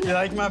say. You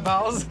like my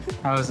bowels?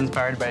 I was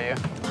inspired by you.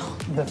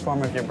 The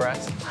form of your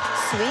breast.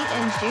 Sweet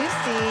and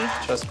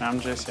juicy. Trust me, I'm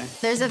juicy.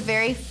 There's a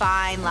very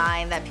fine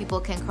line that people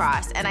can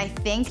cross, and I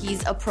think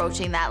he's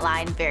approaching that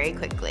line very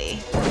quickly.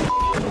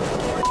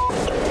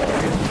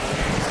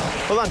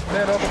 Hold on.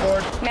 Man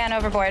overboard. Man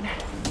overboard.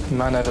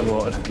 Man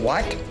overboard.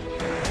 What?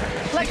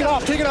 Take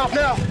it off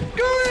now.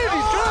 Go in,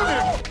 he's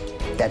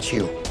drowning. That's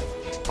you.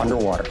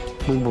 Underwater.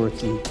 We were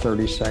within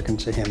 30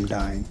 seconds of him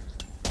dying.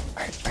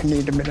 I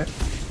need a minute.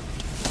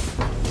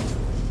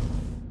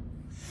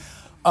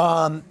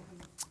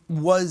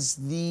 Was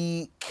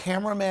the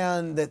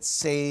cameraman that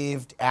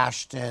saved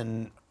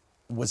Ashton,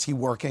 was he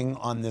working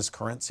on this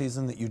current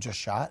season that you just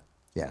shot?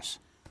 Yes.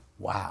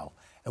 Wow.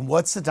 And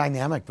what's the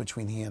dynamic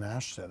between he and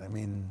Ashton? I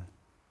mean...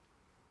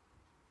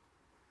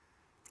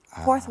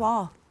 Fourth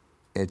wall.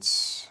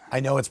 I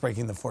know it's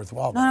breaking the fourth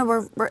wall.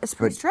 No, it's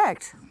pretty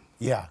strict.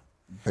 Yeah.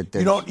 But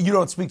you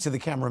don't speak to the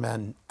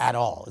cameraman at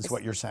all, is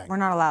what you're saying. We're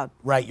not allowed.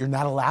 Right, you're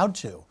not allowed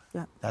to.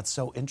 Yeah. That's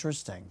so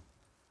interesting.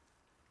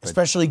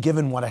 Especially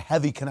given what a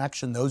heavy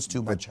connection those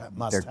two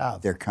must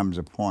have. There comes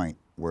a point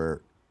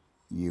where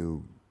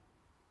you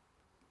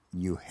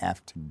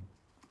have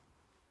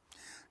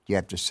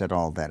to set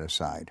all that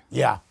aside.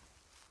 Yeah.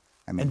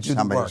 I mean, And do the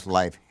somebody's work.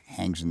 life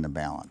hangs in the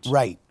balance.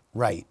 Right,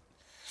 right.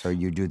 So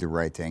you do the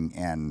right thing,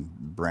 and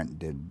Brent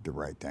did the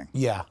right thing.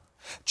 Yeah.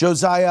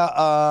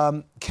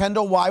 Josiah,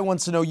 Kendall Y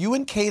wants to know, you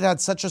and Kate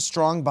had such a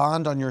strong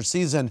bond on your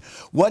season.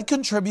 What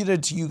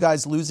contributed to you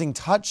guys losing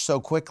touch so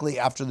quickly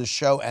after the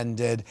show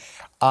ended?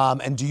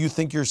 And do you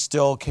think you're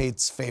still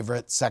Kate's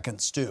favorite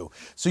second stew?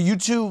 So you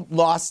two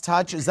lost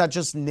touch. Is that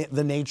just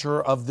the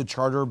nature of the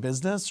charter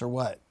business or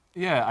what?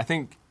 Yeah, I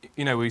think,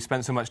 we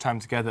spent so much time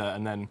together,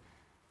 and then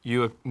you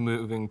were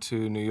moving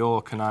to New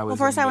York, and I was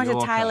Well, first in I went New to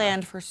York.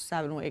 Thailand for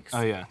 7 weeks.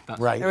 Oh, yeah. That's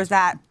right. There was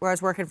that, where I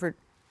was working for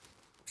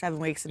 7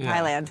 weeks in Yeah.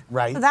 Thailand.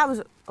 Right. So that was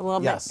a little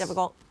bit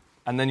difficult.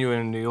 And then you were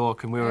in New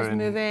York, and we I were was in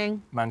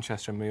moving.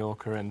 Manchester and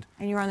Mallorca, and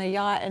And you were on the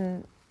yacht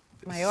in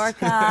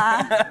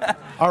Mallorca.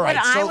 All right,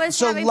 But I was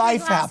so having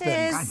life sunglasses.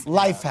 happens.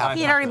 Life happens.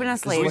 He had already been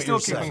asleep. we still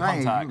keep in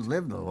contact. You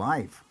lived a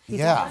life.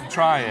 Yeah.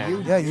 Try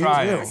it. Yeah, you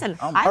Try do. it. Listen,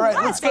 All right,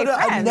 let's go to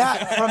friends.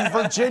 Annette from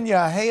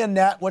Virginia. Hey,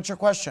 Annette, what's your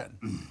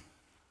question?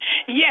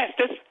 Yes,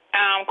 this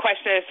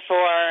question is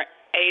for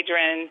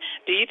Adrian.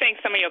 Do you think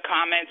some of your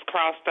comments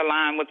crossed the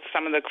line with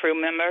some of the crew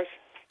members?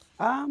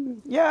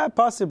 Yeah,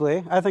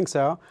 possibly. I think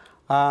so.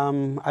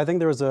 I think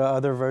there was a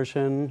other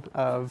version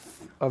of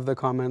the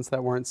comments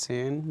that weren't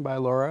seen by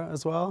Laura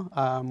as well.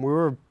 We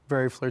were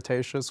very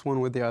flirtatious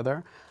one with the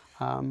other.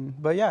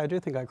 But yeah, I do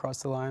think I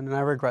crossed the line, and I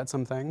regret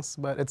some things,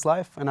 but it's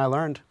life, and I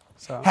learned.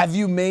 So. Have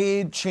you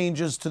made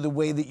changes to the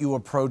way that you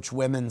approach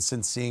women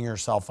since seeing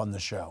yourself on the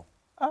show?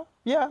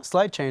 Yeah,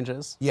 slight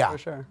changes. Yeah. For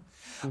sure.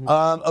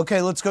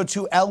 Okay, let's go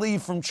to Ellie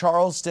from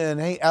Charleston.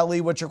 Hey,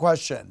 Ellie, what's your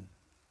question?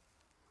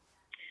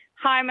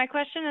 Hi, my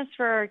question is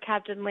for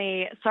Captain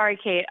Lee. Sorry,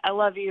 Kate, I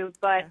love you,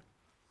 but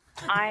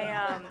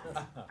I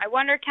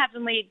wonder,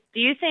 Captain Lee, do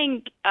you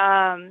think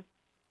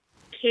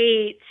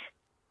Kate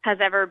has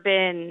ever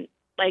been,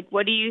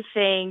 what do you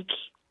think,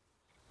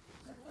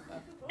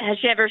 has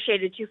she ever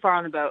shaded too far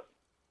on the boat?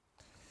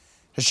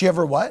 Has she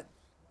ever what?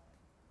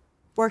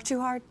 Worked too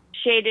hard?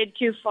 Shaded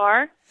too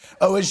far?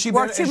 Oh, has she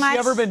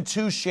ever been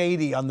too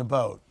shady on the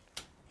boat?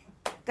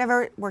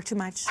 Ever worked too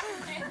much? Too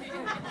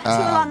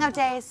long of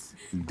days.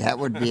 That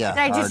would be a Did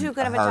I do hard, too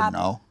good of a hard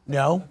job?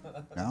 no.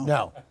 No?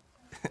 No.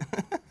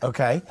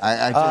 Okay.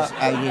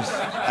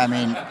 I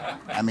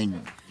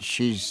mean,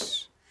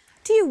 she's.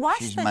 Do you watch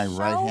She's the my show?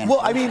 right hand.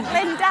 Well, I mean,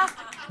 Linda.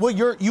 well,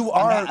 you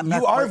are I'm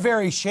not quite-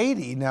 very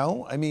shady.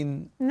 No, I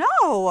mean,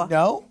 No.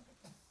 no.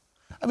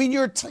 I mean,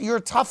 you're a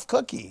tough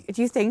cookie. Do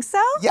you think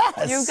so?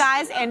 Yes. You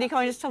guys, Andy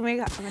Cohen just told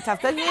me I'm a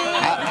tough cookie.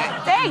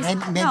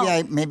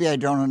 Thanks. Maybe I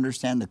don't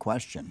understand the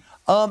question.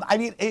 I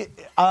mean, you're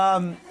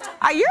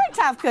a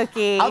tough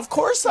cookie. Of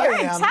course I You're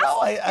am. Tough, No,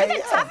 I you're the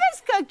am.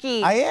 toughest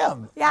cookie. I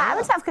am. Yeah, I'm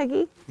a tough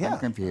cookie. Yeah. I'm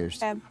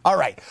confused. All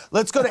right,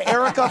 let's go to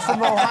Erica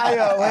from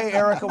Ohio. Hey,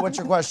 Erica, what's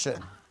your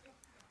question?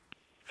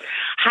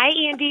 Hi,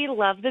 Andy.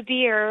 Love the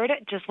beard.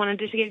 Just wanted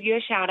to give you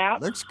a shout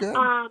out. Looks good.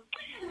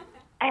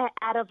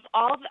 Out of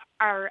all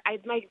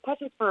my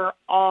question's for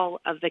all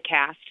of the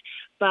cast,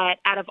 but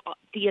out of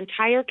the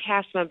entire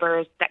cast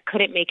members that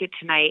couldn't make it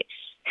tonight,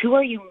 who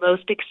are you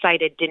most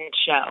excited didn't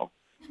show?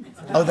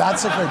 Oh,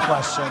 that's a good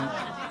question.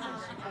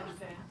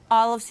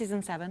 All of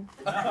season 7.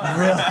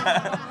 Really?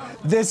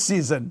 This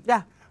season?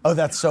 Yeah. Oh,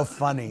 that's so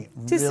funny.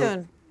 Too Really?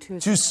 soon.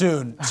 Too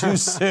soon. Too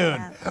soon.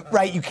 Yeah.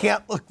 Right, you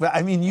can't look back.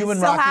 I mean, you It's and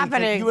still Rocky,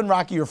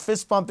 happening. are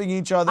fist bumping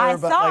each other. I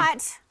but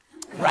thought.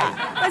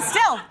 Right. But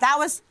still, that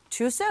was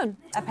too soon,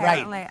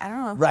 apparently. Right. I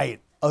don't know. Right.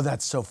 Oh,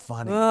 that's so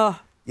funny. Ugh.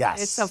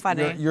 Yes. It's so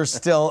funny. You're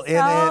still in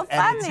So it,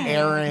 and it's funny.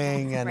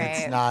 airing, and Right.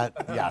 it's not.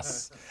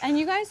 Yes. And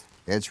you guys?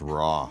 It's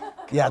raw.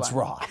 Yeah, it's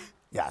raw.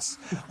 Yes.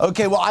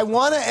 Okay, well, I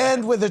want to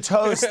end with a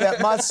toast that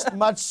must,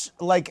 much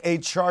like a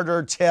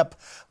charter tip,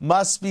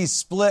 must be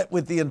split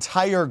with the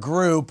entire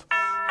group.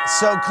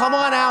 So come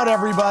on out,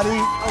 everybody.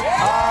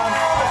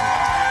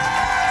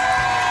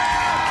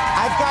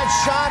 I've got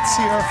shots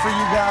here for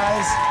you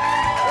guys.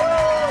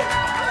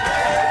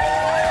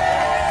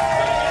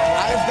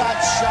 I've got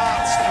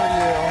shots for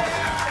you.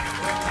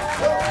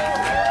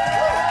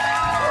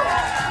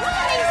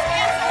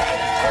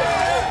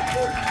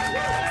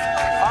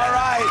 All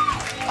right.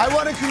 I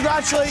want to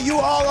congratulate you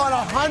all on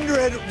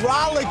 100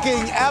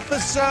 rollicking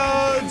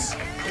episodes.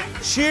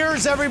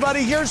 Cheers,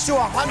 everybody. Here's to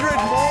 100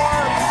 more.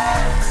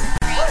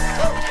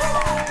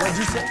 What'd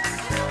you say?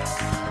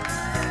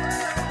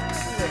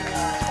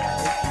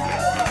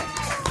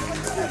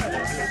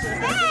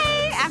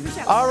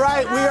 All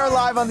right, we are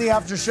live on the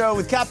after show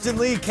with Captain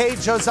Lee, Kate,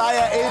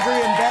 Josiah,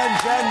 Adrian, Ben,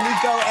 Jen,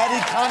 Nico,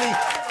 Eddie, Connie,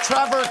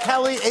 Trevor,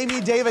 Kelly, Amy,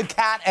 David,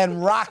 Kat,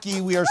 and Rocky.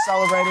 We are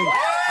celebrating the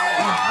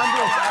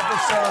 100th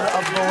episode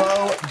of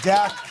Below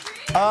Deck.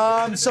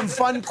 Some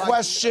fun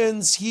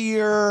questions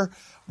here.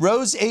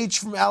 Rose H.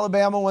 from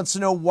Alabama wants to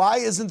know, why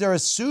isn't there a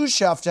sous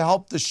chef to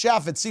help the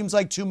chef? It seems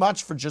like too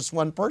much for just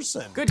one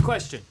person. Good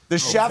question. The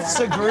chefs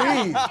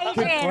agree.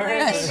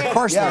 Of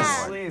course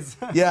Yes. please.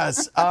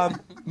 Yes.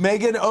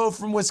 Megan O.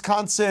 from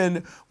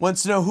Wisconsin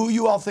wants to know who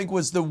you all think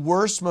was the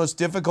worst, most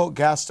difficult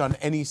guest on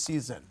any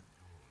season.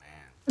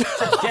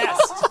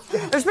 Guest.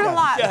 There's been a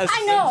lot. Yes.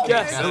 I know.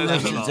 Yes.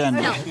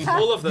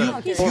 All of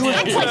them. Green juice.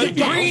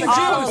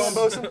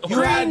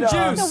 Green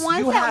juice.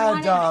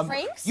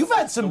 You've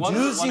had some one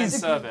in doozies.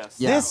 service.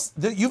 Yeah.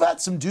 You've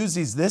had some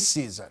doozies this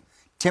season.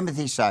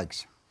 Timothy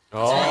Sykes.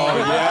 Oh,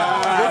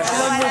 yeah.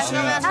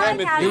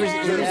 He was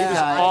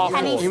awful.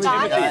 Penny He was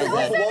stock. that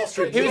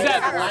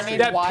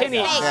penny.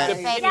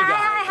 The penny guy. I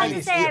have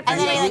to say, I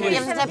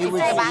He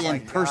was the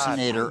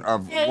impersonator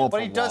of Wolf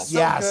But he of does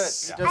Wall so Street.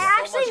 Yes. good. I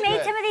actually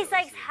made Timothy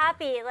Sykes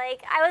happy.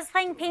 Like, I was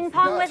playing ping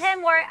pong with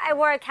him where I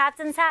wore a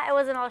captain's hat. It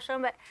wasn't all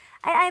shown, but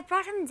I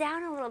brought him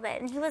down a little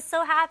bit, and he was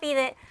so happy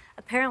that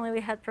apparently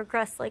we had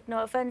progressed. Like,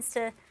 no offense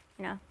to,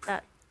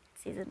 that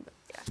season, but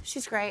yeah.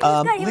 She's great.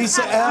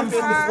 Lisa M.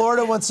 from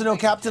Florida wants to know,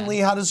 Captain Lee,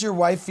 how does your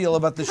wife feel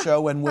about the show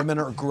when women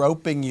are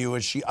groping you?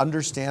 Is she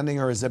understanding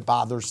or is it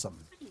bothersome?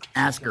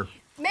 Ask her.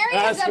 Mary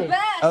is the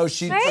best. Oh,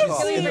 she's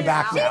in the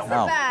back She's now. the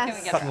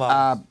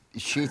best.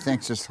 She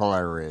thinks it's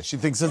hilarious. She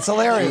thinks it's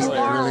hilarious.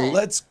 Really?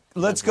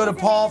 Let's go to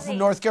Paul from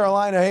North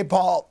Carolina. Hey,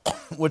 Paul,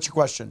 what's your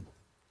question?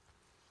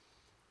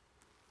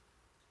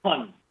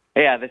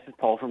 Yeah, this is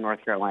Paul from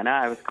North Carolina.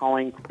 I was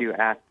calling to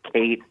ask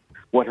Kate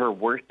what her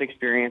worst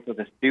experience with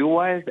a stew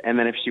was, and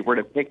then if she were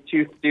to pick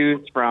two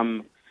stews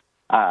from,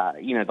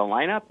 the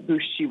lineup, who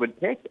she would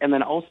pick, and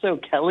then also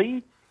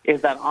Kelly,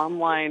 is that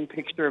online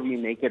picture of you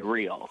naked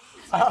real?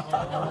 Wait,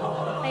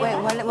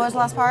 what was the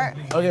last part?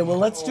 Okay, well,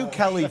 let's do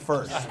Kelly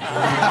first.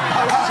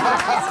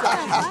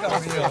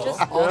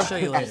 I'll show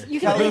you later. You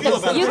can plead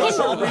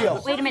the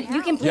real. Wait a minute.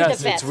 You can plead Yes,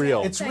 the fifth. it's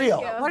real. It's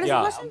real. What is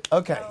the question?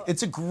 Okay,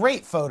 it's a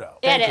great photo.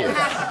 It is.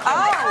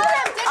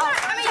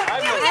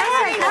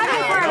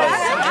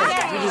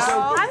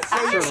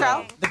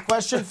 The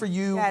question for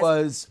you Yes,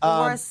 was, the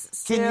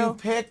worst can you stew.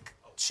 pick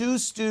two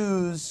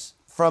stews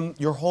from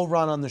your whole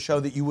run on the show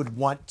that you would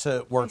want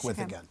to work with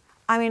again?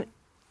 I mean,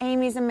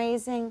 Amy's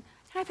amazing.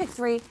 Can I pick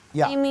three?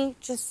 Yeah. Amy,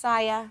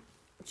 Josiah,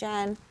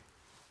 Jen.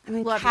 I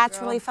mean, Love you, Kat's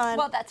girl. really fun.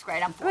 Well, that's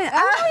great. I'm I mean,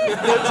 I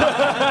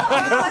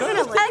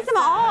like them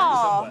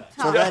all.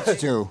 So that's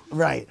two.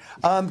 Right.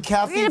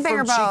 Kathy We need a bigger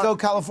from Chico, boat.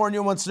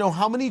 California wants to know,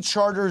 how many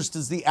charters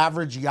does the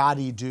average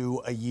yachty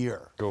do a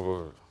year?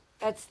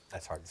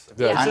 That's hard to say.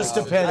 It just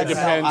depends. It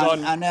depends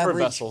on per average,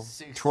 vessel.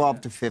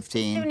 12 to Too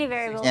 15. many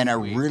variables. And a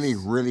really,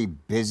 really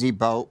busy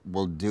boat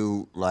will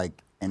do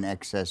like in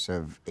excess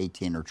of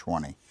 18 or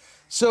 20.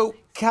 So,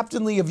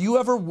 Captain Lee, have you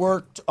ever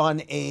worked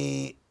on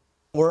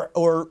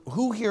or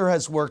who here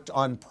has worked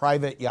on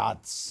private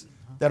yachts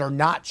that are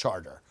not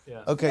charter?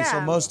 Yeah. Okay, so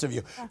Yeah. most of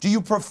you. Do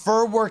you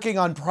prefer working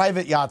on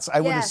private yachts? I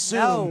would Yes.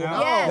 assume.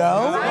 Yes.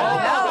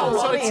 No?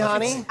 Money,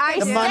 honey.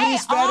 The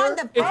money's better?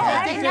 They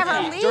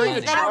never leave. During a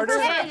They don't charter-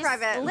 stay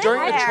private.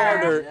 During a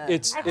charter,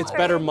 it's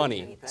better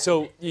money.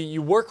 So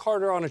you work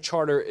harder on a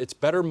charter. It's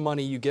better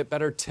money. You get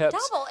better tips.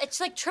 Double. It's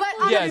like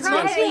triple. Yeah, it's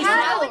Private, yes.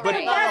 yeah. But-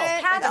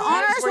 Captain, The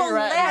owners Where will you're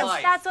at in live.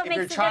 life. That's what If makes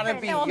you're it trying to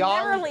different. be They'll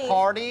never young, leave.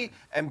 party,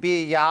 and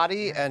be a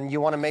yachty, and you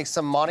want to make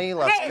some money,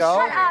 let's Hey, go.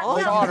 shut up.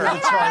 No, Charter. no, no,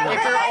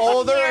 If you're no,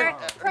 older, here.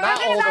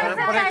 not older,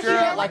 but if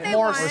you're like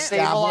more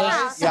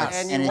stabilized,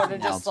 Yes. and you want to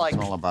Anything just else, like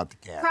it's all about the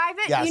cash.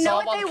 Private, Yes. you know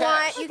It's all what they about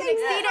want. cash. You can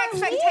exceed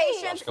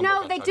expectations.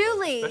 No, they do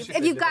leave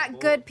if you've got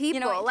good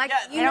people. Like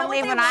They you know don't what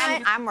leave they when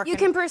want. I'm working. You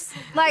can You deal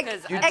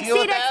exceed with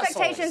assholes,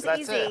 expectations that's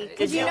easy it.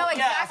 because you know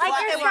exactly Like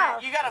what they yourself.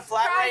 want. You got a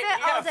flat rate. Private You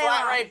got all a day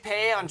flat long. rate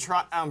pay on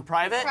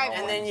private,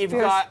 and then you've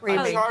Fierce got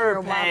freebie. a charter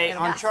You're pay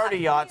welcome. on charter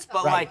yachts.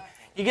 But Right. like,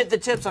 you get the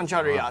tips on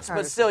charter yachts,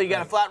 but still you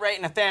got a flat rate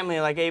and a family,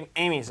 like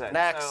Amy said.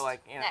 Next. So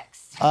like,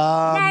 Next.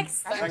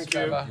 Thank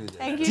you.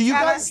 Thank you, Do you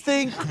Trevor. guys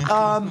think,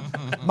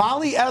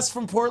 Molly S.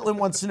 from Portland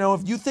wants to know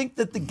if you think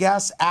that the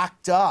guests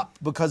act up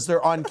because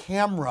they're on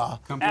camera?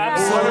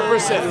 Absolutely.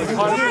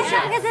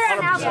 100%. Because they're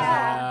on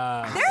alcohol.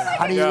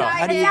 How do you?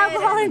 How do It's you?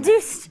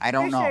 alcohol-induced. I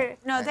don't for know. Sure.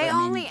 No, they I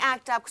mean- only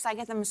act up because I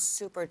get them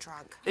super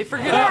drunk. They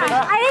forget Yeah, how to,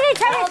 I think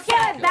they try to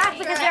scale it back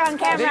because they're on they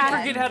camera.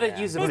 forget how to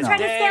use a They try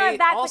to scale it bidet.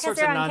 back All because sorts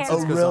they're of on nonsense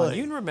camera. goes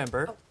really? on. You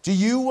remember? Do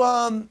you,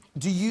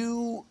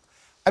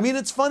 I mean,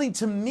 it's funny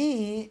to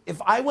me, if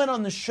I went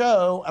on the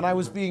show and I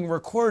was being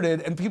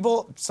recorded, and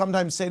people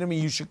sometimes say to me,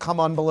 you should come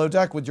on Below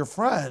Deck with your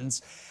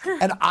friends,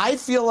 and I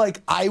feel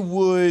like I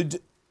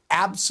would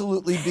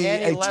absolutely be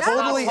Andy, a let's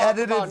totally not talk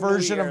edited about New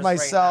version of Year's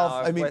myself.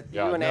 right now I mean, with you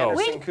and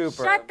Anderson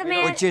Cooper. Shut the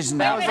man. Which is That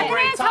not. was a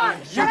great time.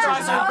 You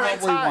guys had a great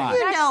time.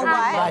 You know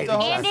what?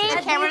 Andy,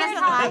 Cameron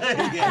doesn't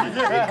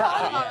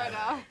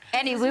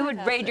Andy, we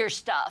would raid your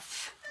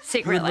stuff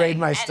secretly. raid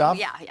my stuff?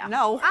 Yeah, yeah.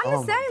 No. I'm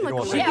the same. you Look,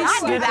 don't we Yeah, can I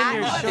do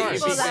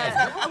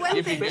that.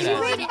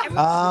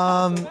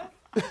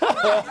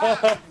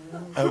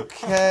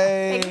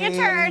 Okay. Take your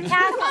turn.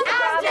 Cass.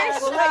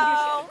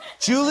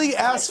 Julie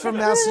S. from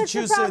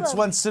Massachusetts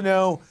wants to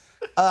know,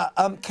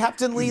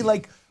 Captain Lee,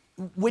 like,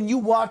 when you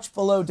watch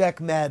Below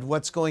Deck Med,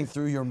 what's going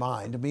through your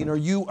mind? I mean,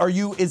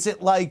 is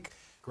it like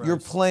you're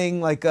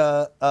playing like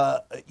are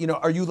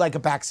you like a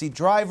backseat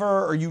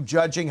driver? Are you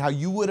judging how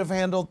you would have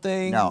handled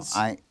things? No,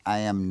 I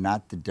am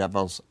not the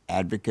devil's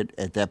advocate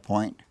at that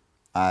point.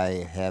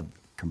 I have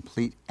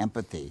complete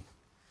empathy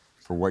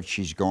for what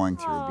she's going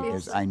through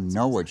because I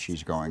know what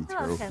she's going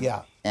through.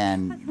 Yeah.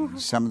 And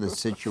some of the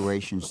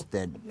situations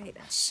that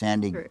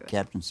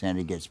Captain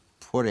Sandy gets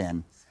put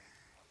in,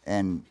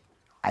 and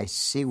I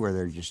see where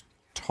they're just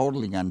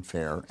totally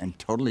unfair and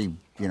totally,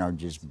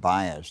 just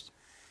biased.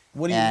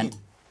 What do you mean?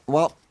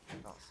 Well,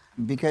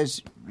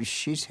 because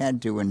she's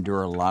had to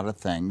endure a lot of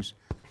things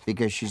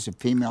because she's a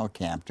female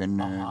captain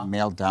in a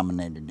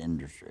male-dominated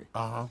industry.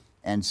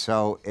 And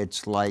so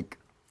it's like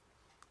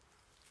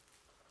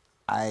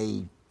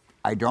I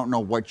don't know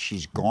what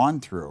she's gone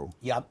through.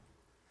 Yep.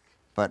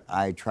 But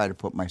I try to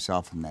put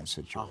myself in that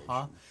situation.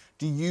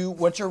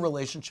 What's your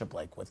relationship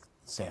like with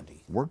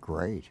Sandy? We're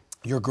great.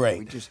 You're great.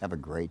 We just have a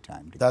great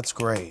time together. That's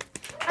great.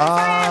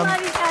 I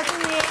love you,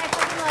 Captain Lee.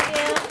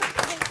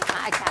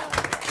 I fucking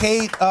love you.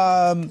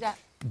 Kate,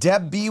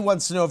 Deb B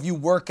wants to know if you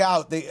work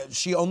out.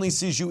 She only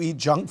sees you eat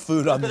junk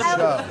food on the show.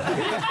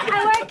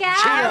 I work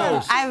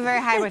out. I have a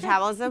very high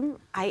metabolism.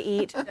 I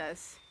eat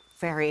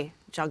very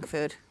junk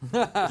food.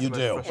 You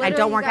do. I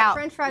don't work out.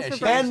 French fries for And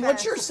breakfast.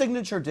 what's your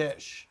signature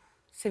dish?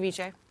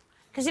 Ceviche.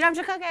 Because you don't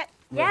have to cook it.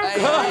 Yes.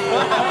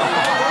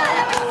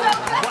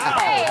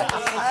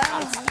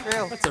 That's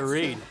true. That's a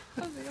read.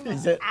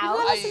 Is it?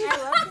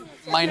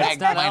 My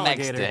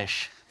next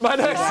dish. My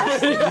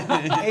next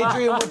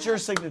Adrian, what's your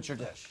signature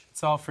dish?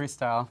 It's all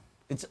freestyle.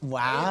 It's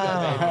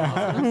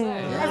wow.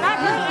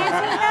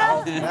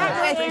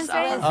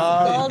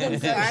 Golden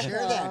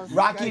sparkles.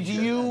 Rocky, do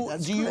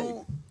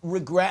you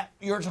regret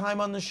your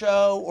time on the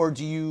show, or are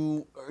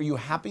you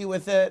happy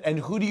with it? And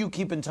who do you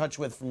keep in touch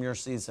with from your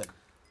season?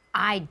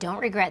 I don't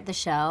regret the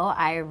show.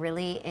 I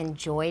really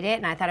enjoyed it,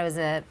 and I thought it was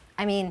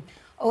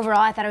overall,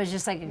 I thought it was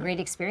just like a great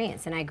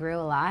experience, and I grew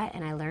a lot,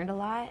 and I learned a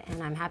lot,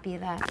 and I'm happy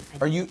that.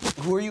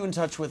 Who are you in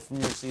touch with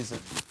from your season?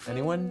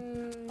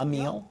 Anyone?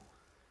 Emil?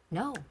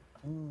 No.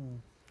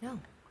 No.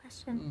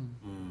 Question.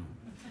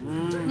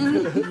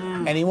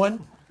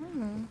 Anyone?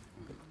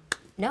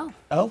 No.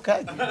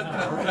 Okay.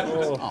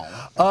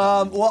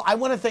 Well, I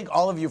want to thank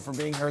all of you for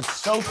being here. It's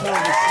so cool to see you.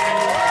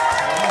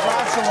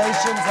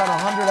 Congratulations on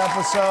 100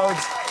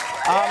 episodes.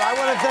 I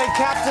want to thank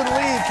Captain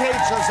Lee, Kate,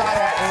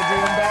 Josiah,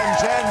 Adrian, Ben,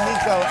 Jen,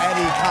 Nico,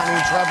 Eddie, Connie,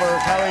 Trevor,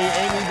 Kelly,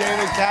 Amy,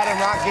 David, Kat, and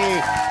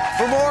Rocky.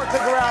 For more,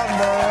 click around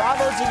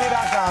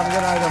BravoTV.com.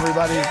 Good night,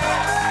 everybody.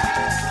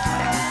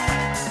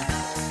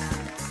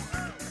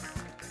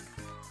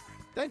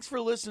 Thanks for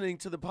listening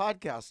to the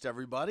podcast,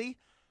 everybody.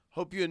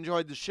 Hope you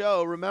enjoyed the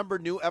show. Remember,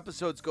 new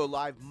episodes go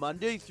live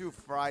Monday through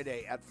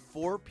Friday at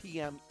 4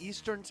 p.m.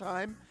 Eastern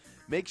Time.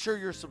 Make sure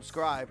you're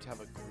subscribed. Have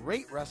a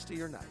great rest of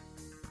your night.